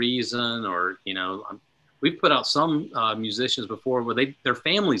whatever reason, or, we've put out some musicians before where their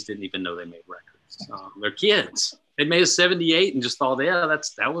families didn't even know they made records. Their kids, they made a 78 and just thought, yeah,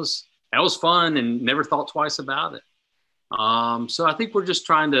 that was fun, and never thought twice about it. So I think we're just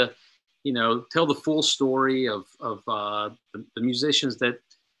trying to, tell the full story of the musicians that,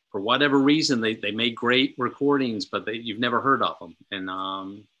 for whatever reason, they made great recordings, but you've never heard of them.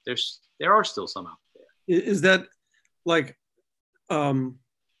 And there are still some out there. Is that like, when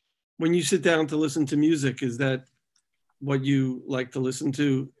you sit down to listen to music, is that what you like to listen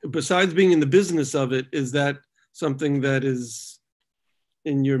to? Besides being in the business of it, is that something that is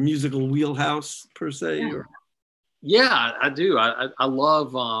in your musical wheelhouse per se? Or? Yeah, I do. I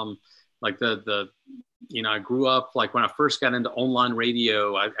love like I grew up, like when I first got into online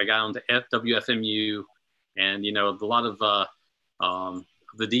radio, I got onto WFMU, and a lot of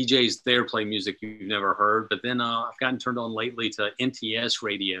the DJs there play music you've never heard. But then I've gotten turned on lately to NTS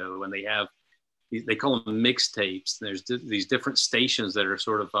radio, and they call them mixtapes. There's these different stations that are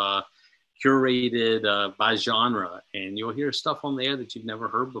sort of curated by genre, and you'll hear stuff on there that you've never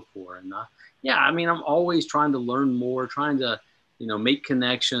heard before. And yeah, I mean, I'm always trying to learn more, trying to make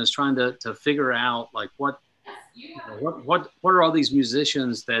connections, trying to figure out like what are all these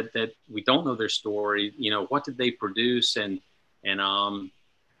musicians that we don't know their story, what did they produce, and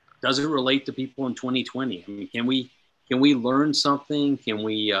does it relate to people in 2020? I mean, can we learn something? Can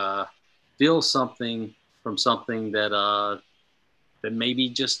we feel something from something that maybe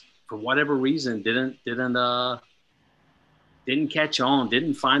just for whatever reason didn't catch on,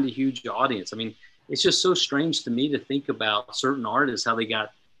 didn't find a huge audience? I mean, it's just so strange to me to think about certain artists, how they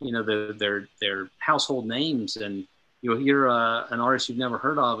got, their household names, and you'll hear an artist you've never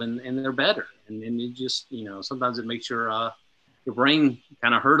heard of, and they're better. And it just, sometimes it makes your brain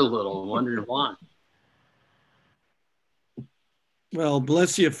kind of hurt a little, wondering why. Well,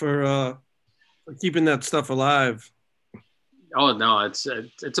 bless you for keeping that stuff alive. Oh no, it's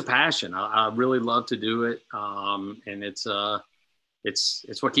a passion. I really love to do it, and it's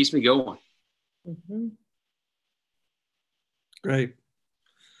what keeps me going. Mm-hmm. Great.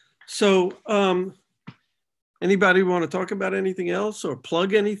 So, anybody want to talk about anything else, or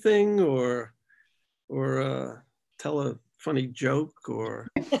plug anything, or tell a funny joke, or?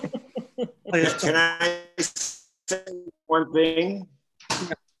 Can I say one thing?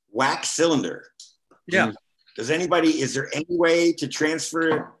 Wax cylinder. Yeah. Is there any way to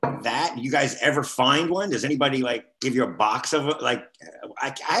transfer that? You guys ever find one? Does anybody like give you a box of it? Like,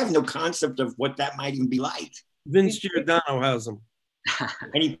 I have no concept of what that might even be like. Vince Giordano has them.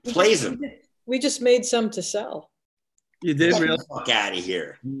 And he plays them. We just made some to sell. You did, really? Get the fuck out of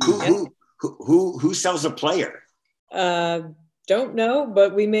here. Who sells a player? Don't know,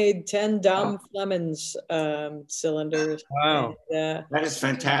 but we made 10 Dom Flemons cylinders. Wow. And, that is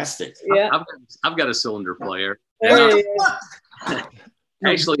fantastic. Yeah. I've got a cylinder player.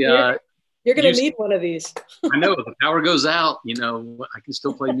 Actually, you're going to need one of these. I know if the power goes out, I can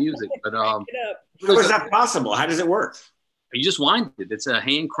still play music. But how is that possible? How does it work? You just wind it. It's a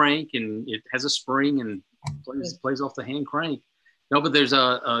hand crank, and it has a spring and plays off the hand crank. No, but there's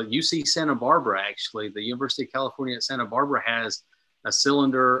a UC Santa Barbara, actually. The University of California at Santa Barbara has a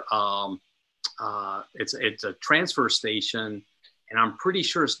cylinder. It's a transfer station, and I'm pretty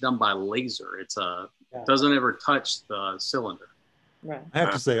sure it's done by laser. It doesn't ever touch the cylinder. Right. I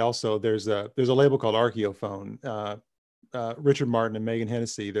have to say also, there's a label called Archaeophone. Richard Martin and Megan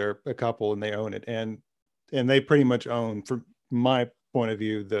Hennessy, they're a couple, and they own it, and they pretty much own, from my point of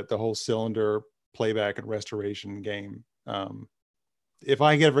view, the whole cylinder playback and restoration game.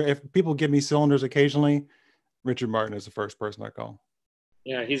 If people give me cylinders occasionally, Richard Martin is the first person I call.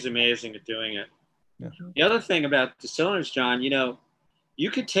 Yeah, he's amazing at doing it. Yeah. The other thing about the cylinders, John,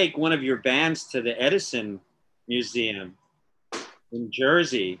 you could take one of your bands to the Edison Museum in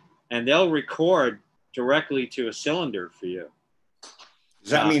Jersey, and they'll record directly to a cylinder for you.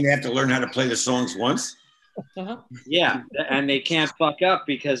 Does that mean they have to learn how to play the songs once? Yeah, and they can't fuck up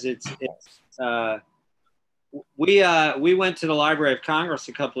because we went to the Library of Congress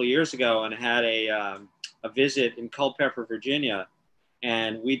a couple of years ago and had a visit in Culpeper, Virginia,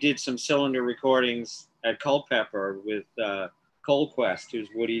 and we did some cylinder recordings at Culpeper with Colquest, who's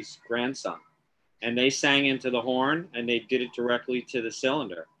Woody's grandson, and they sang into the horn and they did it directly to the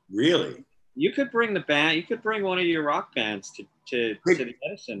cylinder. Really? You could bring the band. You could bring one of your rock bands to the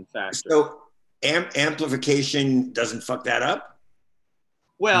Edison factory. So amplification doesn't fuck that up?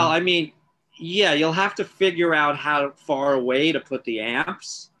 Well, I mean, yeah, you'll have to figure out how far away to put the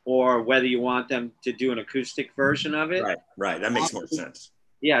amps, or whether you want them to do an acoustic version of it. Right. That makes more sense.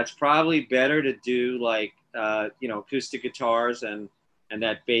 Yeah, it's probably better to do like acoustic guitars and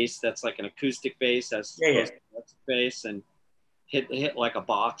that bass that's like an acoustic bass that's bass, and hit like a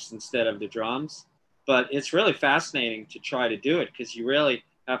box instead of the drums. But it's really fascinating to try to do it because you really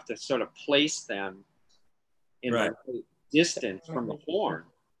have to sort of place them in the distance from the horn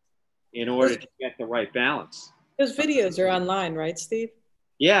in order to get the right balance. Those videos are online, right, Steve?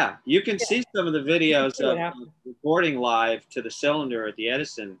 Yeah, you can see some of the videos of recording live to the cylinder at the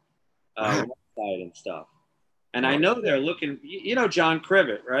Edison website and stuff. And I know they're looking, you know, John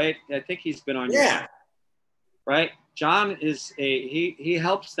Crivet, right? I think he's been on your show, right? John is he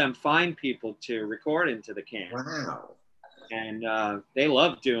helps them find people to record into the can. Wow. And they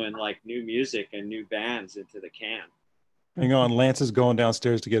love doing like new music and new bands into the can. Hang on, Lance is going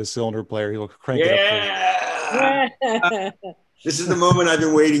downstairs to get a cylinder player. He'll crank it up for you. This is the moment I've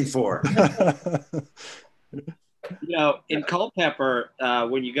been waiting for. You know, in Culpeper,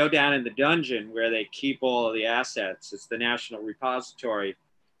 when you go down in the dungeon where they keep all of the assets, it's the national repository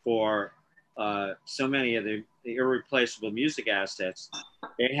for so many of the irreplaceable music assets.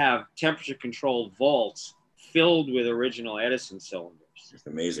 They have temperature-controlled vaults filled with original Edison cylinders. It's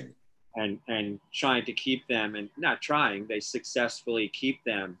amazing. And trying to keep them, and not trying, they successfully keep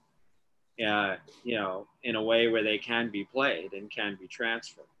them, you know, in a way where they can be played and can be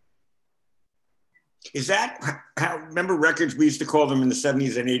transferred. Is that how, remember records, we used to call them in the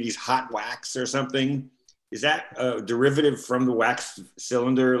 70s and 80s hot wax or something? Is that a derivative from the wax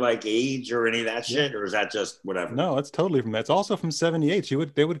cylinder like age or any of that shit? Or is that just whatever? No, it's totally from that. It's also from 78.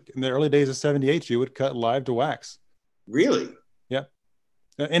 They would in the early days of 78, you would cut live to wax. Really? Yeah.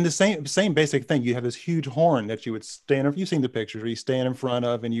 And the same basic thing. You have this huge horn that you would stand up. You've seen the pictures where you stand in front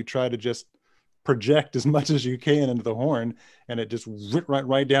of and you try to just project as much as you can into the horn, and it just rip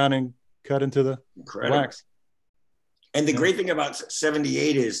right down and cut into the wax. And the great thing about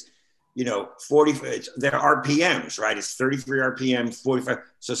 78 is, you know, 40, they're RPMs, right? It's 33 RPM, 45.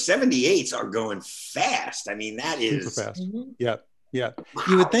 So 78s are going fast. I mean, that is super fast. Yeah. Wow.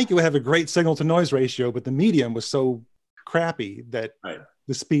 You would think it would have a great signal to noise ratio, but the medium was so crappy that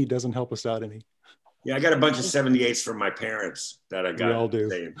the speed doesn't help us out any. Yeah, I got a bunch of 78s from my parents that I got. We all do.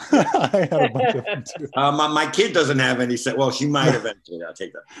 Yeah. I had a bunch of them too. My kid doesn't have any. Well, she might eventually. I'll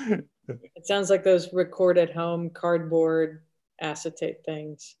take that. It sounds like those record at home cardboard acetate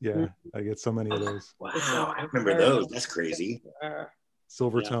things. Yeah, I get so many of those. Wow, I remember those. That's crazy.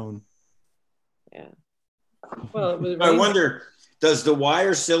 Silver tone. Yeah. Well, I wonder, does the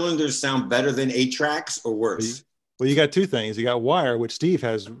wire cylinders sound better than 8-tracks or worse? Well, you got two things. You got wire, which Steve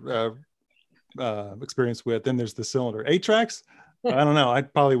has experience with. Then there's the cylinder. 8-tracks? I don't know. I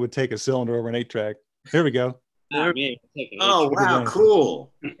probably would take a cylinder over an 8-track. Here we go. Oh, wow,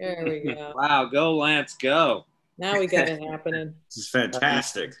 cool. There we go. Wow, go Lance, go. Now we got it happening. This is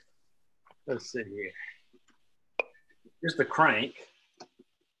fantastic. Let's see here. Here's the crank.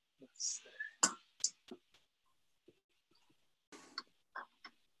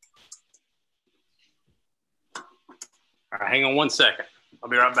 All right, hang on one second. I'll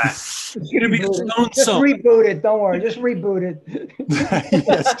be right back. It's gonna be Just reboot it. Don't worry. Just reboot it.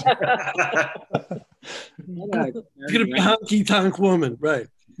 It's gonna be Honky Tonk Woman, right?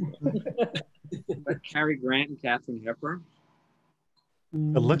 Cary Grant and Katharine Hepburn.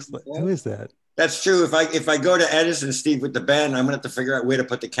 It looks like, who is that? That's true. If I go to Edison, Steve, with the band, I'm gonna have to figure out where to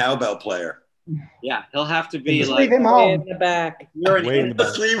put the cowbell player. Yeah, he'll have to be Just like leave him home. In the back.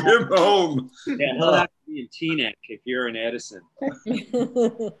 Just leave him home. Yeah, he'll have to be in Teaneck if you're in Edison.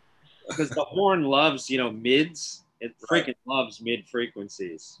 Because the horn loves, mids. It freaking loves mid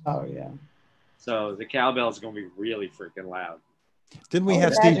frequencies. Oh yeah. So the cowbell's gonna be really freaking loud. Didn't we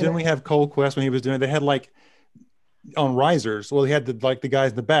have Steve? Didn't we have Cole Quest when he was doing it? They had like on risers. Well, he had the guys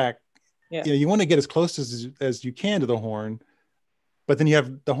in the back. Yeah. You want to get as close as you can to the horn, but then you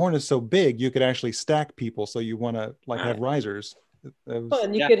have the horn is so big you could actually stack people. So you want to have risers. Well,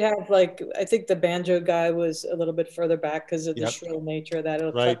 and you could have like, I think the banjo guy was a little bit further back because of the Yep. shrill nature that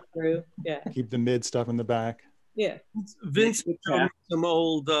it'll Right. cut through. Yeah. Keep the mid stuff in the back. Yeah. Vince showed me some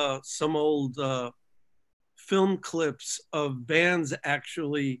old film clips of bands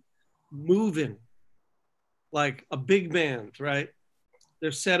actually moving, like a big band, right?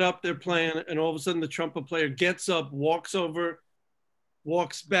 They're set up, they're playing, and all of a sudden the trumpet player gets up, walks over,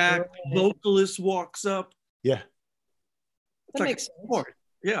 walks back, vocalist walks up. Yeah. It's That like makes sense. sport.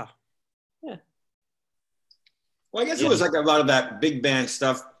 Yeah. Yeah. Well, I guess it was like a lot of that big band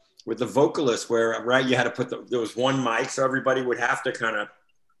stuff with the vocalists where, right, you had to put there was one mic, so everybody would have to kind of,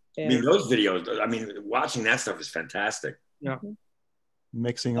 I mean, those videos, I mean, watching that stuff is fantastic. Yeah.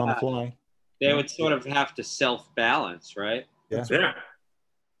 Mixing on the fly. They would sort of have to self-balance, right? Yeah. Yeah.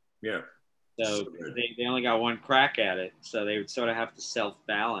 Yeah. So they only got one crack at it, so they would sort of have to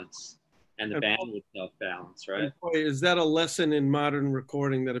self-balance, and the band would self-balance, right? Boy, is that a lesson in modern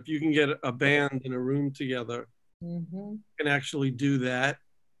recording, that if you can get a band in a room together, you can actually do that.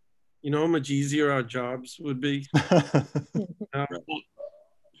 You know how much easier our jobs would be?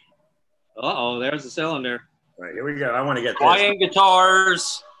 Uh-oh, there's the cylinder. All right, here we go. I want to get this. High-end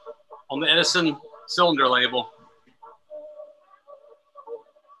guitars on the Edison cylinder label.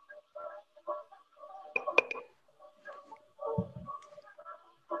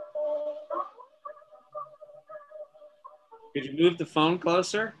 Could you move the phone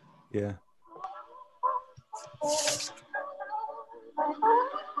closer? Yeah. Oh,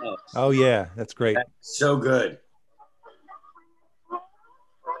 Oh yeah, that's great. That's so good.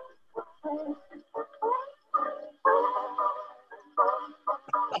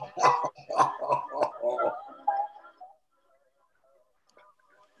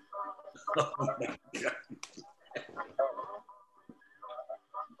 Oh my God.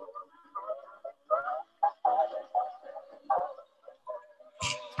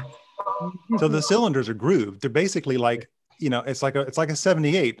 So the cylinders are grooved. They're basically like, you know, it's like a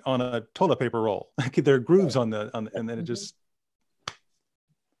 78 on a toilet paper roll. There are grooves on and then it just.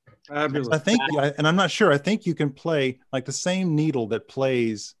 Fabulous. I think, and I'm not sure. I think you can play like the same needle that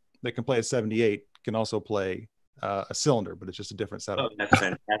can play a 78 can also play a cylinder, but it's just a different setup. Oh, that's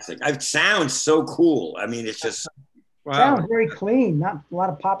fantastic. It sounds so cool. I mean, it's just. Wow. Sounds very clean. Not a lot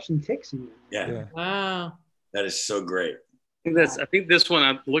of pops and ticks in there. Yeah. Wow. That is so great. I think this one,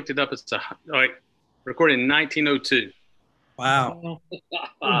 I looked it up. It's recorded in 1902. Wow.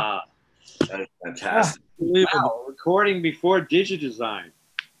 Ah, That is fantastic. wow, recording before Digidesign.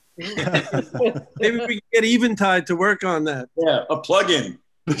 Maybe we can get Eventide to work on that. Yeah, a plug-in.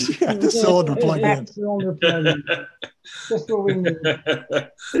 Yeah, the cylinder plug in. Cylinder plug in. Just what we need.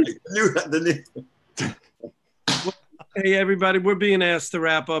 the new. Hey, everybody, we're being asked to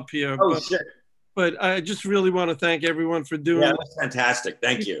wrap up here. Oh, shit. But I just really want to thank everyone for doing Yeah, it. that's fantastic.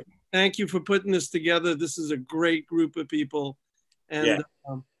 Thank you. Thank you for putting this together. This is a great group of people. And Yeah.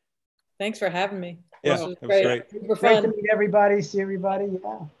 Thanks for having me. Yeah, This was it was great. Super Great to fun. meet everybody, see everybody.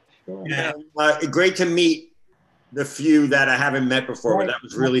 Yeah, sure. Yeah. Great to meet the few that I haven't met before, Right. but that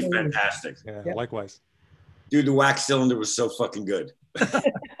was really Absolutely. fantastic. Yeah, Yep. likewise. Dude, the wax cylinder was so fucking good.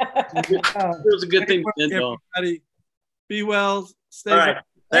 It was a good thing to end on. everybody, be well. Stay All right.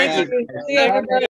 Thank you. See you, everybody.